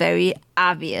is very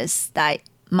obvious like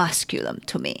masculine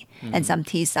to me, and some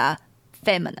teas are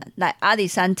feminine. Like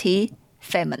Alisan tea,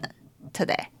 feminine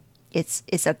today.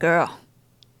 It's a girl.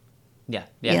 Yeah,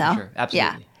 for sure.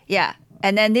 Absolutely. Yeah.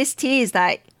 And then this tea is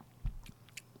like,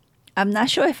 I'm not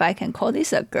sure if I can call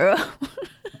this a girl.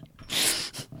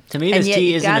 To me, this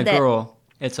tea isn't a girl,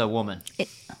 it's a woman.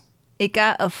 It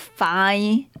got a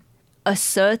fine,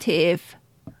 assertive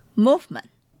movement.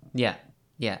 Yeah.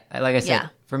 Like I said,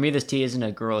 for me, this tea isn't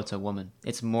a girl, it's a woman.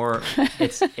 It's more,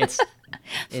 it's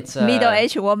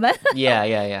middle-aged woman.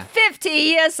 Yeah. 50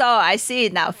 years old. I see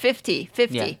it now. 50.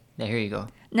 Yeah, here you go.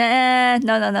 Nah,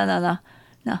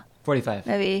 no. 45.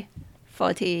 Maybe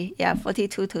 40,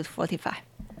 42 to 45.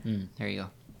 There you go.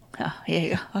 Oh, here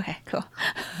you go. Okay, cool.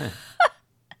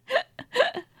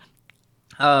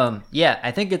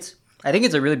 I think it's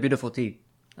a really beautiful tea.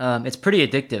 It's pretty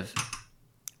addictive.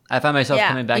 I find myself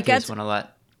coming back to this one a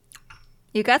lot.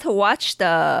 You got to watch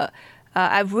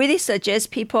I really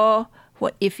suggest people,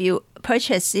 if you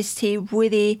purchase this tea,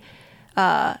 really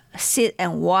sit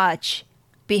and watch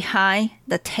behind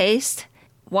the taste,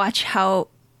 watch how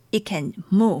it can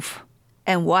move,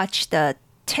 and watch the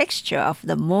texture of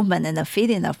the movement and the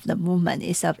feeling of the movement.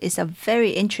 It's a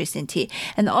very interesting tea.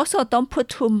 And also don't put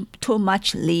too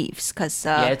much leaves because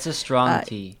it's a strong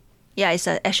tea. Yeah, it's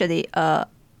actually a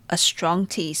strong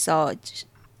tea. So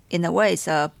in a way, it's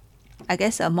I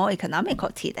guess a more economical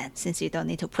tea then, since you don't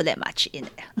need to put that much in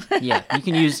there. Yeah, you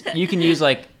can use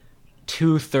like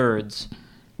 2/3.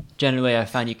 Generally, I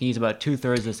find you can use about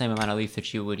 2/3 the same amount of leaf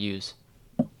that you would use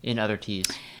in other teas.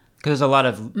 Because there's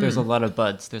a lot of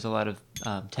buds. There's a lot of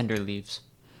tender leaves.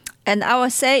 And I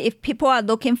would say if people are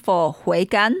looking for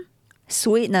huigan,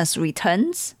 sweetness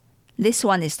returns, this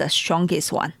one is the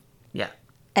strongest one. Yeah.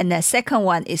 And the second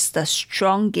one is the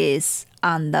strongest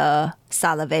on the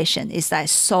salivation. It's like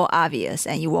so obvious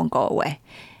and you won't go away,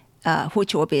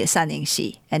 which will be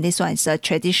Sanningsi. And this one is a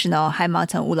traditional High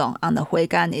Mountain Oolong on the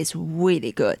huigan. Is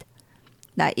really good.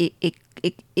 Like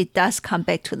it does come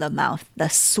back to the mouth, the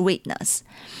sweetness.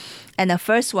 And the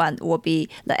first one will be,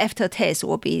 the aftertaste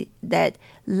will be that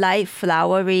light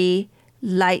flowery,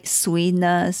 light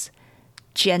sweetness,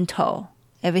 gentle.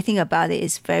 Everything about it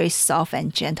is very soft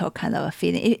and gentle kind of a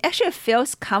feeling. It actually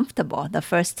feels comfortable, the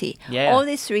first tea. Yeah. All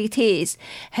these three teas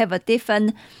have a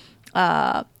different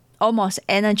almost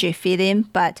energy feeling,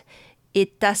 but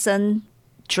it doesn't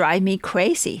drive me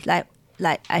crazy. Like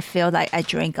I feel like I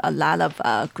drink a lot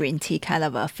of green tea kind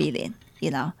of a feeling,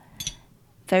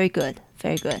 Very good,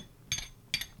 very good.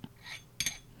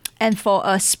 And for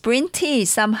a spring tea,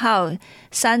 somehow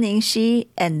Sanningsi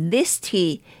and this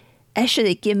tea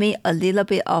actually give me a little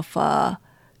bit of a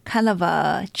kind of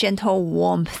a gentle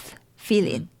warmth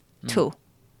feeling too.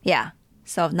 Yeah.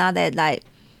 So not that like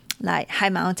High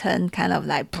Mountain kind of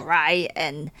like bright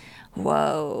and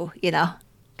whoa,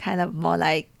 kind of more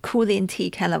like cooling tea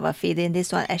kind of a feeling.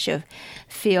 This one actually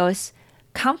feels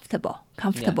comfortable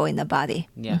in the body.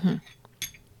 Yeah. Mm-hmm.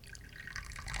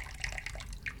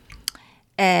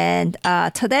 And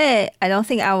today, I don't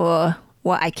think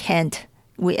I can't.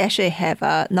 We actually have,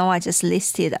 I just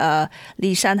listed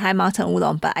Lishan High Mountain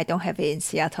Oolong, but I don't have it in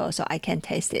Seattle, so I can't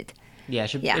taste it. Yeah, it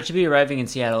should be arriving in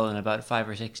Seattle in about 5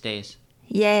 or 6 days.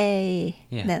 Yay.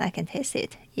 Yeah. Then I can taste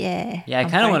it. Yeah. Yeah, I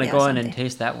kind of want to go in and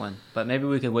taste that one, but maybe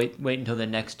we could wait until the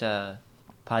next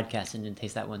podcast and then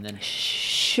taste that one then.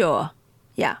 Sure.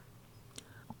 Yeah.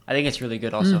 I think it's really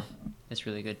good also. It's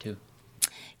really good too.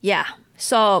 Yeah.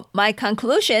 So my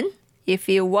conclusion, if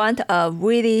you want a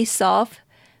really soft,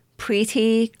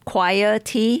 pretty, quiet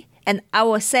tea, and I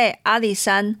will say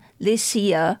Alisan this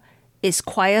year is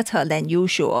quieter than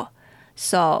usual.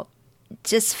 So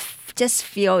just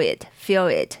feel it.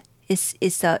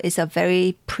 It's a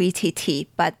very pretty tea,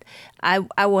 but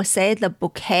I will say the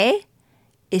bouquet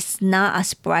is not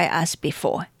as bright as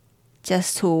before.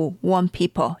 just to warm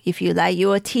people. If you like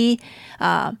your tea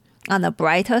on the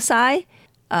brighter side,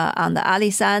 on the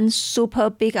alisan, super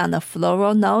big on the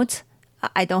floral note,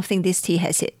 I don't think this tea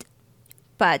has it.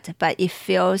 But it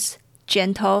feels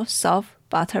gentle, soft,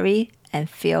 buttery, and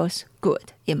feels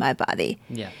good in my body.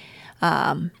 Yeah.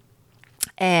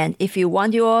 And if you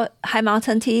want your high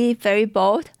mountain tea very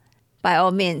bold, by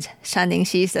all means,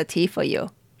 Shanningsi is the tea for you.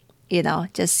 You know,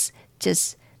 just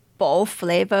bold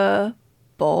flavor,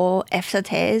 bold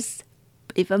aftertaste,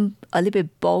 even a little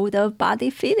bit bolder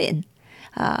body feeling.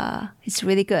 It's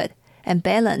really good and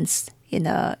balanced in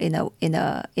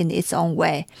its own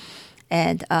way.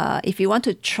 And if you want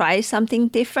to try something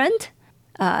different,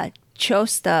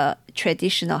 choose the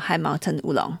traditional high mountain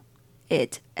oolong.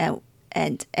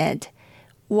 And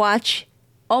watch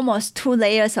almost 2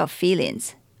 layers of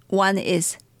feelings. One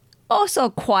is also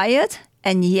quiet,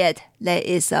 and yet there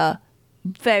is a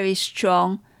very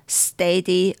strong,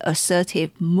 steady,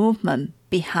 assertive movement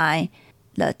behind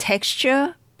the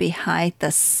texture, behind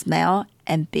the smell,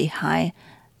 and behind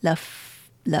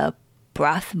the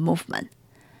breath movement.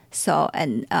 So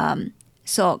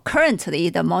currently,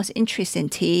 the most interesting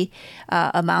tea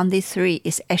among these 3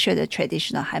 is actually the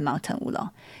traditional high mountain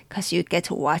oolong, because you get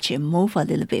to watch it move a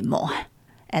little bit more.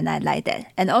 And I like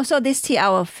that. And also this tea, I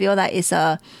will feel like it's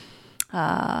I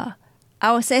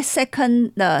would say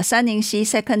the Shanningsi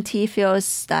second tea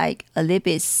feels like a little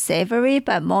bit savory,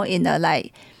 but more in the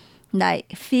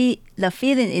the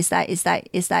feeling is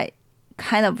like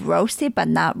kind of roasted, but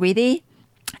not really.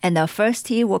 And the first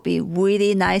tea will be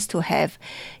really nice to have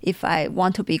if I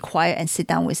want to be quiet and sit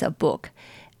down with a book.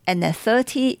 And the third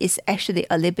tea is actually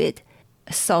a little bit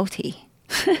salty.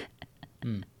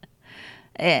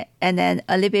 And then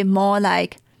a little bit more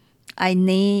like I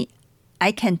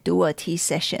can do a tea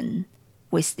session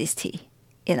with this tea,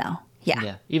 you know.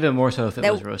 Yeah. Even more so if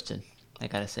it was roasted, I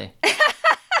gotta say.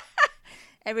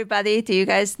 Everybody, do you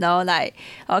guys know,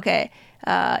 okay,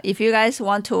 if you guys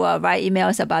want to write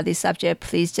emails about this subject,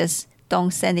 please just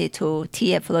don't send it to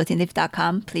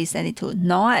tea@floatingleaf.com. Please send it to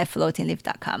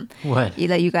noah@floatingleaf.com. What?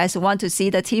 Either you guys want to see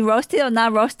the tea roasted or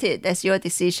not roasted, that's your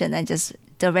decision, and just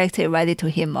directly write it to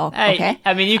him. Okay.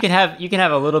 I mean, you can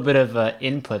have a little bit of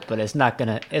input, but it's not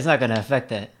gonna affect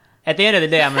that. At the end of the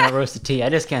day, I'm gonna roast the tea. I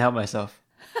just can't help myself.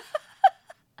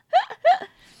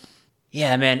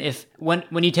 Yeah, man.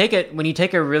 When you take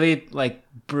a really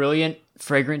brilliant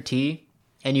fragrant tea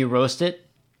and you roast it,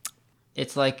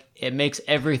 it's like it makes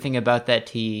everything about that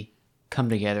tea come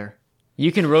together.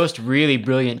 You can roast really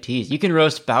brilliant teas. You can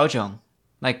roast baozhong,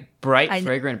 bright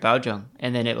fragrant baozhong,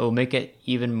 and then it will make it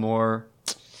even more.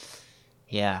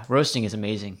 Yeah, roasting is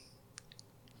amazing.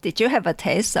 Did you have a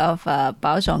taste of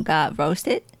baozhong got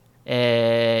roasted?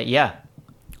 Yeah.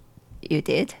 You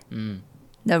did?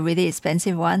 The really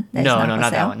expensive one? No,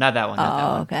 not that one. Not that one.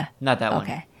 Okay. Not that one.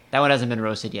 Okay. That one hasn't been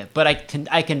roasted yet. But I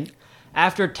can,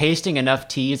 after tasting enough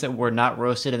teas that were not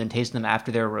roasted and then tasting them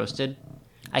after they were roasted,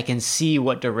 I can see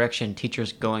what direction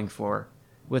teacher's going for.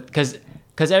 Because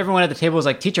everyone at the table was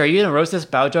like, "Teacher, are you gonna roast this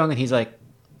baozhong?" And he's like,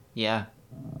 "Yeah."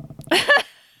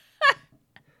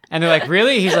 And they're like,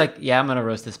 "Really?" He's like, "Yeah, I'm gonna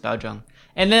roast this baozhong."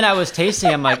 And then I was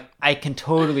tasting. I'm like, I can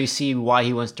totally see why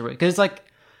he wants to roast. Because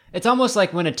it's almost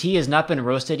like when a tea has not been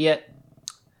roasted yet,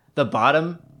 the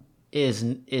bottom is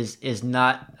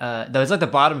not. It's like the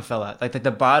bottom fell out. Like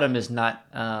the bottom is not.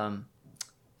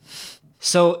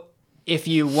 So if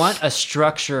you want a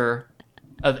structure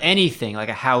of anything, like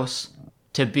a house,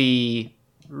 to be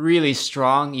really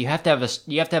strong, you have to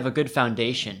have a good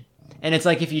foundation. And it's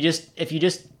like if you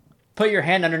just put your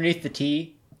hand underneath the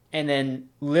tea and then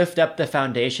lift up the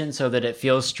foundation so that it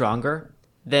feels stronger,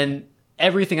 then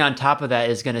everything on top of that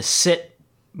is going to sit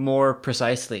more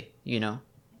precisely, you know,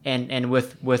 and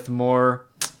with more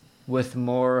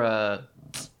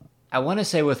I want to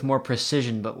say with more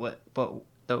precision, but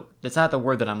that's not the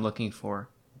word that I'm looking for.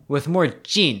 With more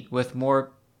jin, with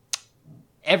more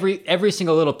every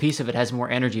single little piece of it has more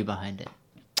energy behind it.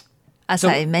 As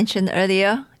I mentioned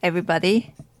earlier,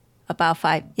 everybody,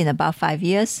 in about 5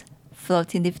 years,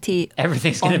 Floating Leaf Tea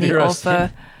everything's going to be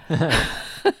roasted.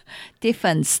 Offer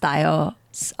different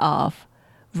styles of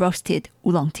roasted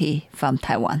oolong tea from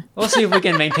Taiwan. We'll see if we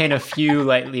can maintain a few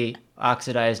lightly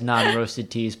oxidized,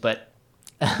 non-roasted teas, but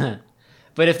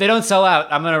if they don't sell out,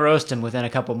 I'm going to roast them within a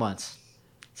couple months.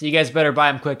 So you guys better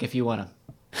buy them quick if you want them.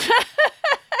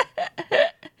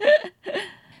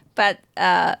 But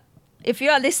if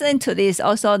you are listening to this,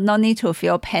 also no need to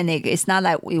feel panic. It's not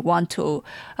like we want to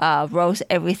roast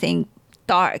everything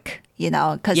dark, you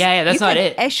know. Cause that's not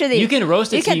it. Actually, you can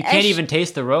roast it so you can't even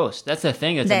taste the roast. That's the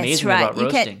thing that's amazing about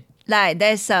roasting.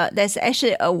 There's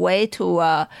actually a way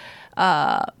to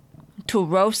to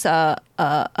roast a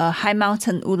high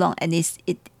mountain oolong, and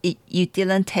you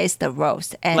didn't taste the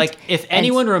roast. And like if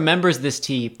anyone remembers this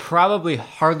tea, probably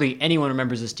hardly anyone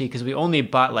remembers this tea because we only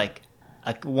bought like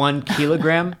 1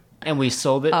 kilogram and we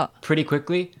sold it pretty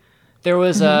quickly. There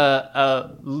was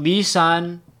a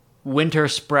Lisan winter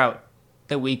sprout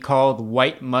that we called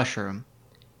white mushroom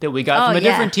that we got from a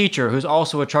different teacher who's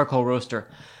also a charcoal roaster.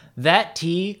 That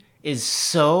tea is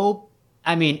so,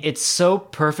 I mean, it's so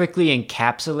perfectly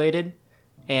encapsulated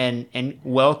and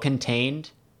well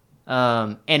contained.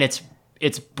 And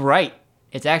it's bright.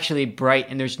 It's actually bright,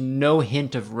 and there's no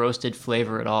hint of roasted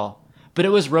flavor at all. But it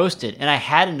was roasted, and I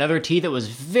had another tea that was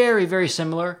very, very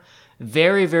similar,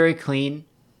 very, very clean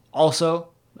also,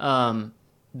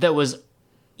 that was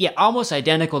almost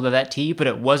identical to that tea, but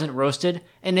it wasn't roasted.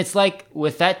 And it's like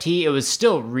with that tea, it was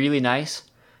still really nice,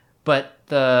 but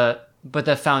the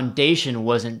foundation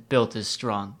wasn't built as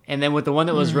strong. And then with the one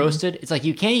that was roasted, it's like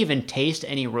you can't even taste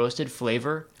any roasted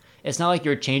flavor. It's not like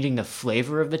you're changing the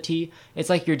flavor of the tea. It's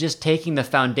like you're just taking the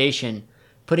foundation,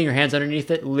 putting your hands underneath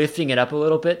it, lifting it up a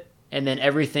little bit, and then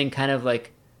everything kind of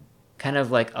like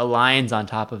aligns on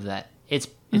top of that. It's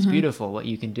beautiful what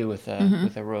you can do with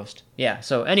a roast. Yeah.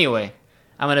 So anyway,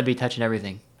 I'm gonna be touching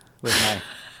everything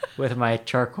with my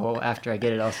charcoal after I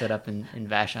get it all set up in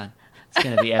Vashon. It's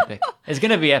gonna be epic. It's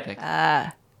gonna be epic.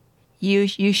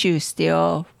 You should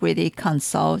still really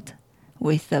consult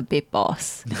with the big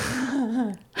boss.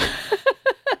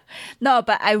 No,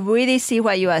 but I really see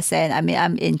what you are saying. I mean,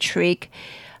 I'm intrigued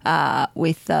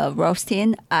with the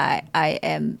roasting. I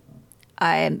am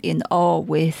in awe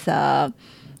with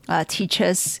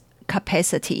teachers'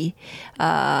 capacity.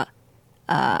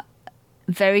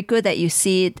 Very good that you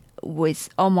see it with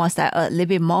almost a little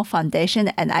bit more foundation,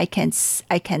 and I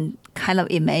can kind of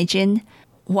imagine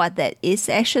what that is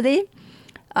actually.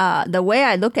 The way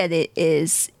I look at it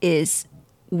is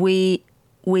we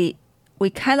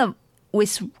kind of,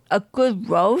 with a good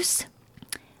roast,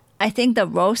 I think the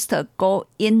roaster go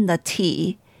in the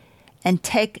tea and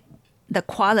take the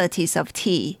qualities of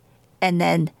tea and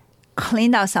then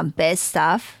clean out some bad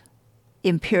stuff,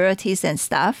 impurities and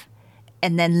stuff,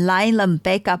 and then line them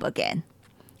back up again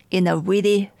in a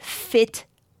really fit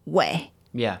way.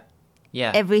 Yeah.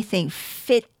 Yeah. Everything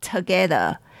fit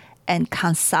together and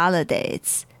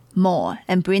consolidates more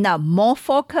and bring out more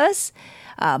focus,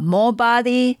 more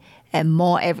body, and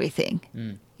more everything,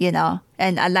 you know?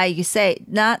 And like you say,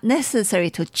 not necessary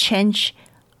to change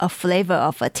a flavor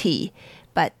of a tea,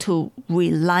 but to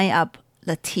reline up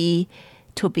the tea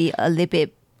to be a little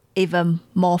bit even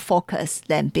more focused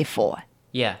than before.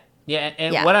 Yeah. Yeah.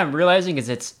 And what I'm realizing is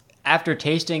it's after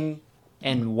tasting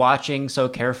and watching so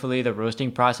carefully the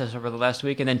roasting process over the last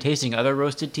week and then tasting other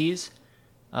roasted teas,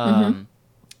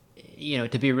 you know,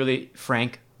 to be really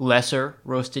frank, lesser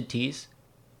roasted teas,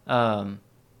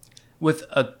 with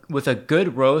a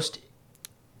good roast,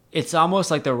 it's almost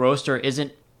like the roaster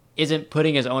isn't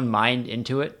putting his own mind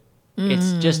into it.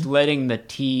 It's just letting the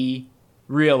tea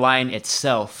realign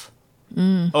itself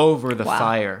over the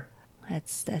fire.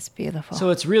 That's beautiful. So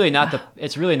it's really not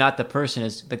the person,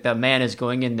 is like the man is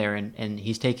going in there and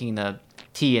he's taking the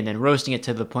tea and then roasting it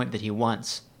to the point that he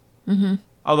wants.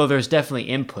 Although there's definitely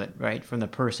input, right, from the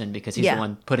person because he's the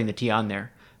one putting the tea on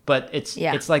there. But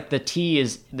it's like the tea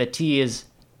is the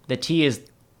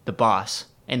boss,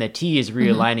 and the tea is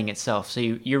realigning itself. So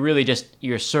you're really just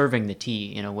you're serving the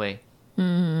tea in a way,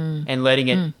 and letting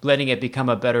it become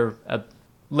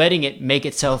letting it make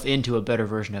itself into a better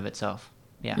version of itself.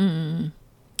 Yeah.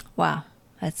 Wow,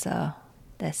 that's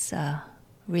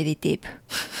really deep.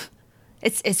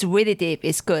 It's really deep.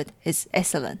 It's good. It's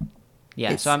excellent.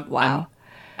 Yeah. So I'm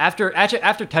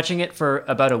after touching it for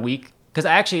about a week, because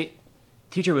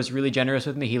teacher was really generous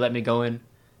with me. He let me go in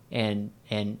and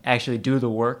actually do the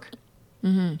work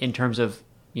in terms of,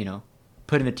 you know,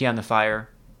 putting the tea on the fire,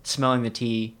 smelling the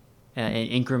tea in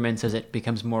increments as it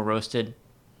becomes more roasted.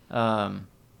 So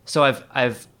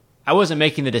I wasn't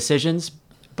making the decisions,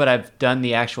 but I've done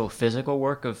the actual physical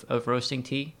work of roasting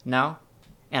tea now,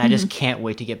 and I just can't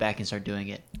wait to get back and start doing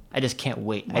it. I just can't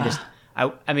wait.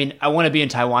 Wow. I mean, I want to be in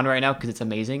Taiwan right now because it's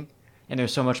amazing, and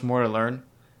there's so much more to learn.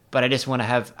 But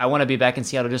I want to be back in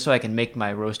Seattle just so I can make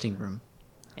my roasting room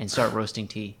and start roasting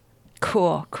tea.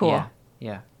 Cool.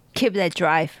 Yeah. Keep that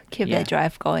drive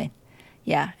going.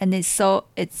 Yeah, and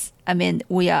I mean,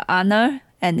 we are honored,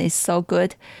 and it's so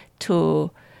good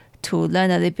to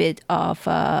learn a little bit of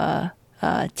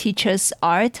teachers'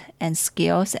 art and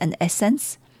skills and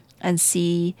essence, and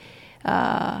see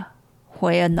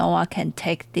where Noah can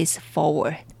take this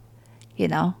forward. You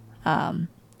know,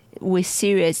 we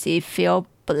seriously feel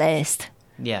blessed.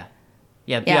 Yeah.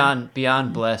 Yeah,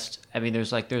 beyond blessed. I mean,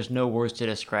 there's no words to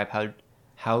describe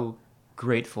how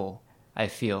grateful I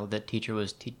feel that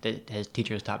that his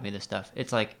teacher has taught me this stuff.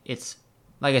 It's like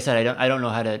I said, I don't know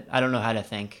how to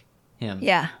thank him.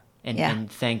 Yeah.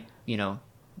 And thank,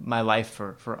 my life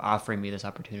for offering me this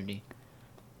opportunity.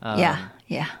 Yeah.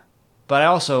 But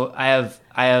I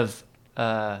have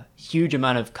a huge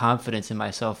amount of confidence in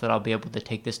myself that I'll be able to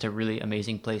take this to really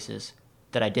amazing places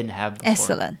that I didn't have before.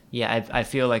 Excellent. Yeah, I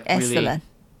feel like Excellent.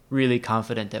 really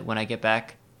confident that when I get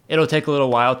back, it'll take a little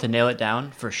while to nail it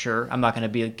down for sure. I'm not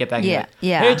going to get back and be like,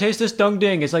 hey, taste this Dong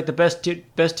Ding. It's like the best tea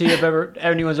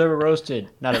anyone's ever roasted.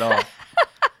 Not at all.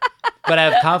 But I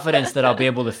have confidence that I'll be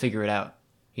able to figure it out.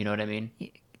 You know what I mean?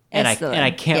 And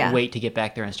I can't wait to get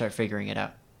back there and start figuring it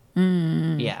out.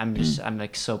 Yeah, I'm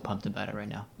like so pumped about it right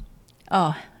now.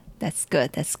 Oh, that's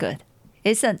good. That's good.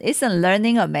 Isn't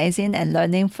learning amazing, and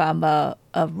learning from a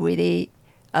really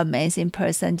amazing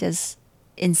person just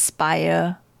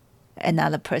inspire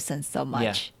another person so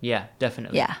much. Yeah,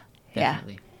 definitely. Yeah.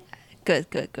 Definitely. Good.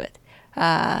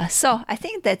 So I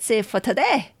think that's it for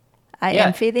today. I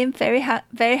am feeling very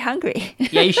very hungry.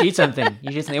 Yeah, you should eat something.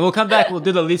 We'll come back. We'll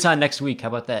do the lisan next week. How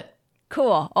about that?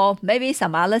 Cool. Or maybe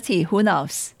some other tea. Who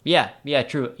knows? Yeah,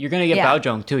 true. You're going to get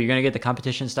baozhong too. You're going to get the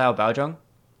competition style baozhong.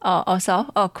 Oh,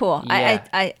 also? Oh, cool. Yeah.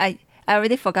 I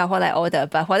already forgot what I ordered,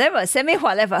 but whatever. Send me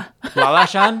whatever.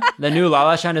 Lalashan? The new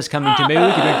Lalashan is coming too. Maybe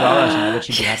we can drink Lalashan. I bet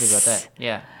you'd be happy about that.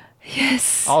 Yeah.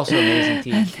 Yes. Also amazing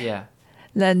tea. Yeah.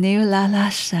 The new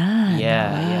Lalashan.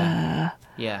 Yeah.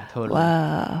 Yeah, totally.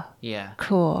 Wow. Yeah.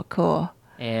 Cool.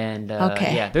 And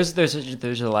okay. there's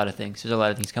a lot of things. There's a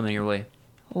lot of things coming your way.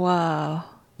 Wow.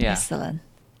 Yeah.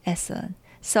 Excellent.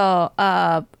 So,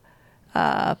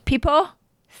 people,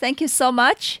 thank you so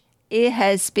much. It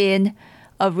has been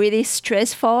a really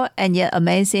stressful and yet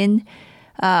amazing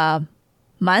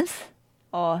month.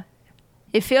 Or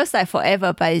it feels like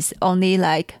forever, but it's only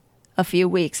like a few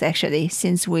weeks actually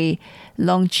since we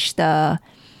launched the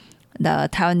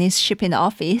Taiwanese shipping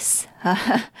office.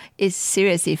 It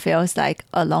seriously feels like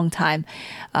a long time.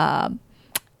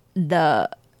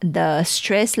 The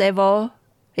stress level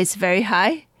is very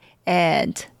high,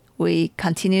 and we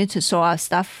continue to sort out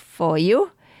stuff for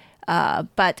you.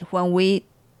 But when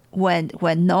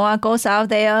Noah goes out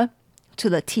there to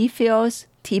the tea fields,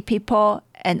 tea people,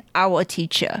 and our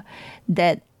teacher,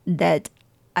 that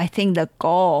I think the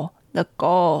goal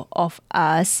of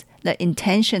us, the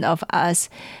intention of us,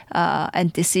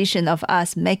 and decision of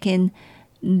us making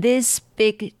this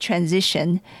big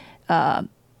transition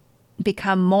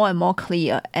become more and more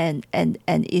clear, and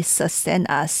it sustain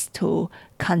us to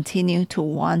continue to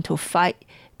want to fight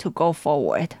to go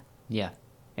forward. Yeah,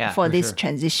 for this sure.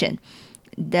 transition.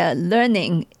 The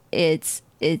learning it's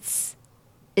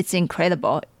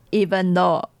incredible. Even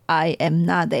though I am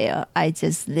not there, I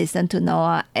just listen to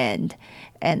Noah and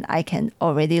I can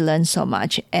already learn so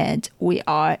much, and we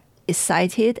are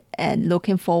excited and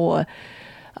looking forward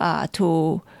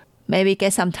to maybe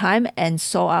get some time and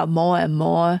sort out more and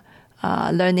more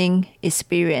learning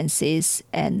experiences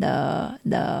and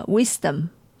the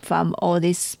wisdom from all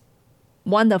these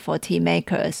wonderful tea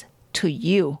makers to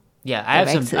you. Yeah, I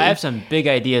have some big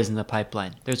ideas in the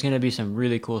pipeline. There's going to be some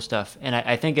really cool stuff, and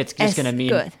I think it's just going to mean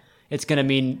good. It's going to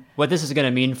mean what this is going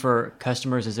to mean for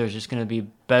customers is there's just going to be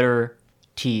better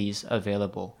teas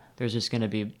available. There's going to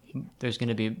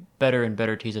be better and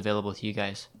better teas available to you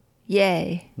guys.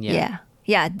 Yay! Yeah.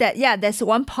 That's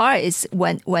one part is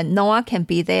when Noah can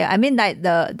be there. I mean, like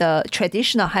the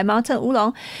traditional High Mountain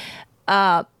Oolong.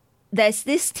 There's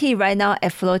this tea right now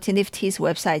at Floating Leaf Tea's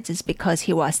website just because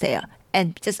he was there.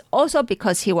 And just also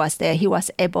because he was there, he was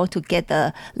able to get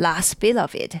the last bit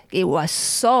of it. It was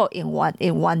so in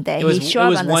one day. He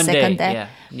showed up on the second day.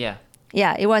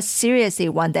 Yeah, it was seriously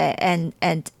one day. And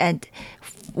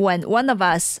when one of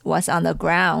us was on the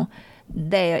ground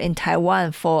there in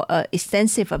Taiwan for an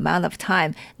extensive amount of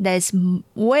time, there's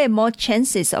way more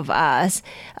chances of us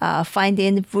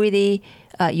finding really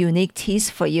unique teas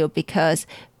for you, because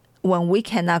when we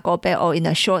cannot go back or in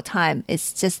a short time,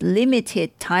 it's just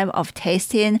limited time of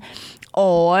tasting,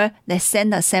 or they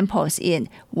send the samples in.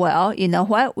 Well, you know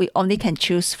what? We only can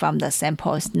choose from the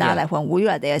samples. Not like when we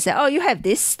were there, say, oh, you have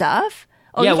this stuff?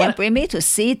 Oh, you can bring me to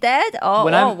see that? Oh,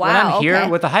 wow. When I'm here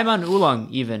with the High Mountain Oolong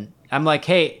even, I'm like,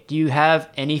 hey, do you have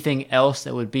anything else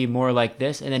that would be more like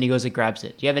this? And then he goes and grabs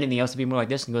it. Do you have anything else to be more like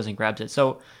this? And goes and grabs it.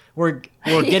 So we're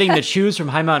getting to choose from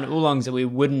High Mountain Oolongs that we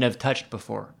wouldn't have touched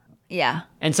before. Yeah.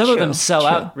 And some of them sell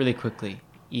out really quickly,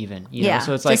 even. You know?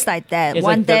 So it's just like that. It's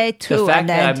one like day, two, the fact and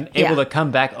then that I'm able to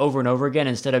come back over and over again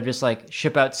instead of just like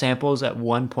ship out samples at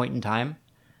one point in time.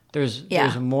 There's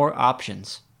more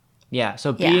options. Yeah.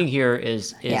 So Yeah. being here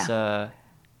is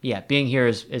being here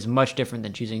is much different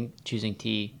than choosing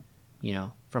tea,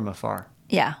 from afar.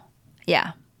 Yeah,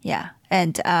 yeah, yeah.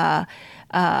 And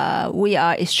we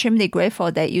are extremely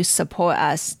grateful that you support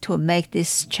us to make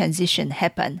this transition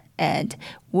happen. And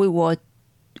we will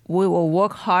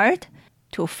work hard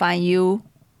to find you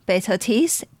better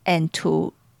teas and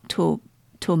to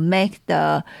make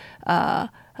the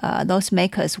those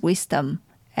makers' wisdom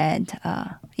and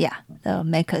the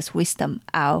makers' wisdom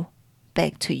out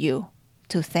back to you,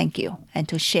 to thank you and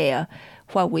to share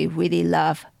what we really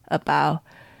love about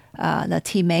the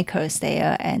tea makers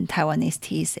there and Taiwanese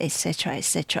teas,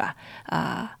 etc.,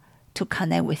 to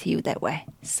connect with you that way.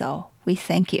 So we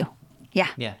thank you. Yeah.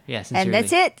 Yeah. Sincerely. And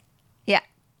that's it.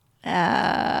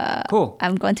 Yeah. Cool.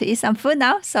 I'm going to eat some food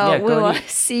now. So we will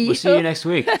see you. We'll see you next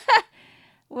week.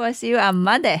 We'll see you on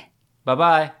Monday.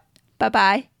 Bye-bye.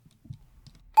 Bye-bye.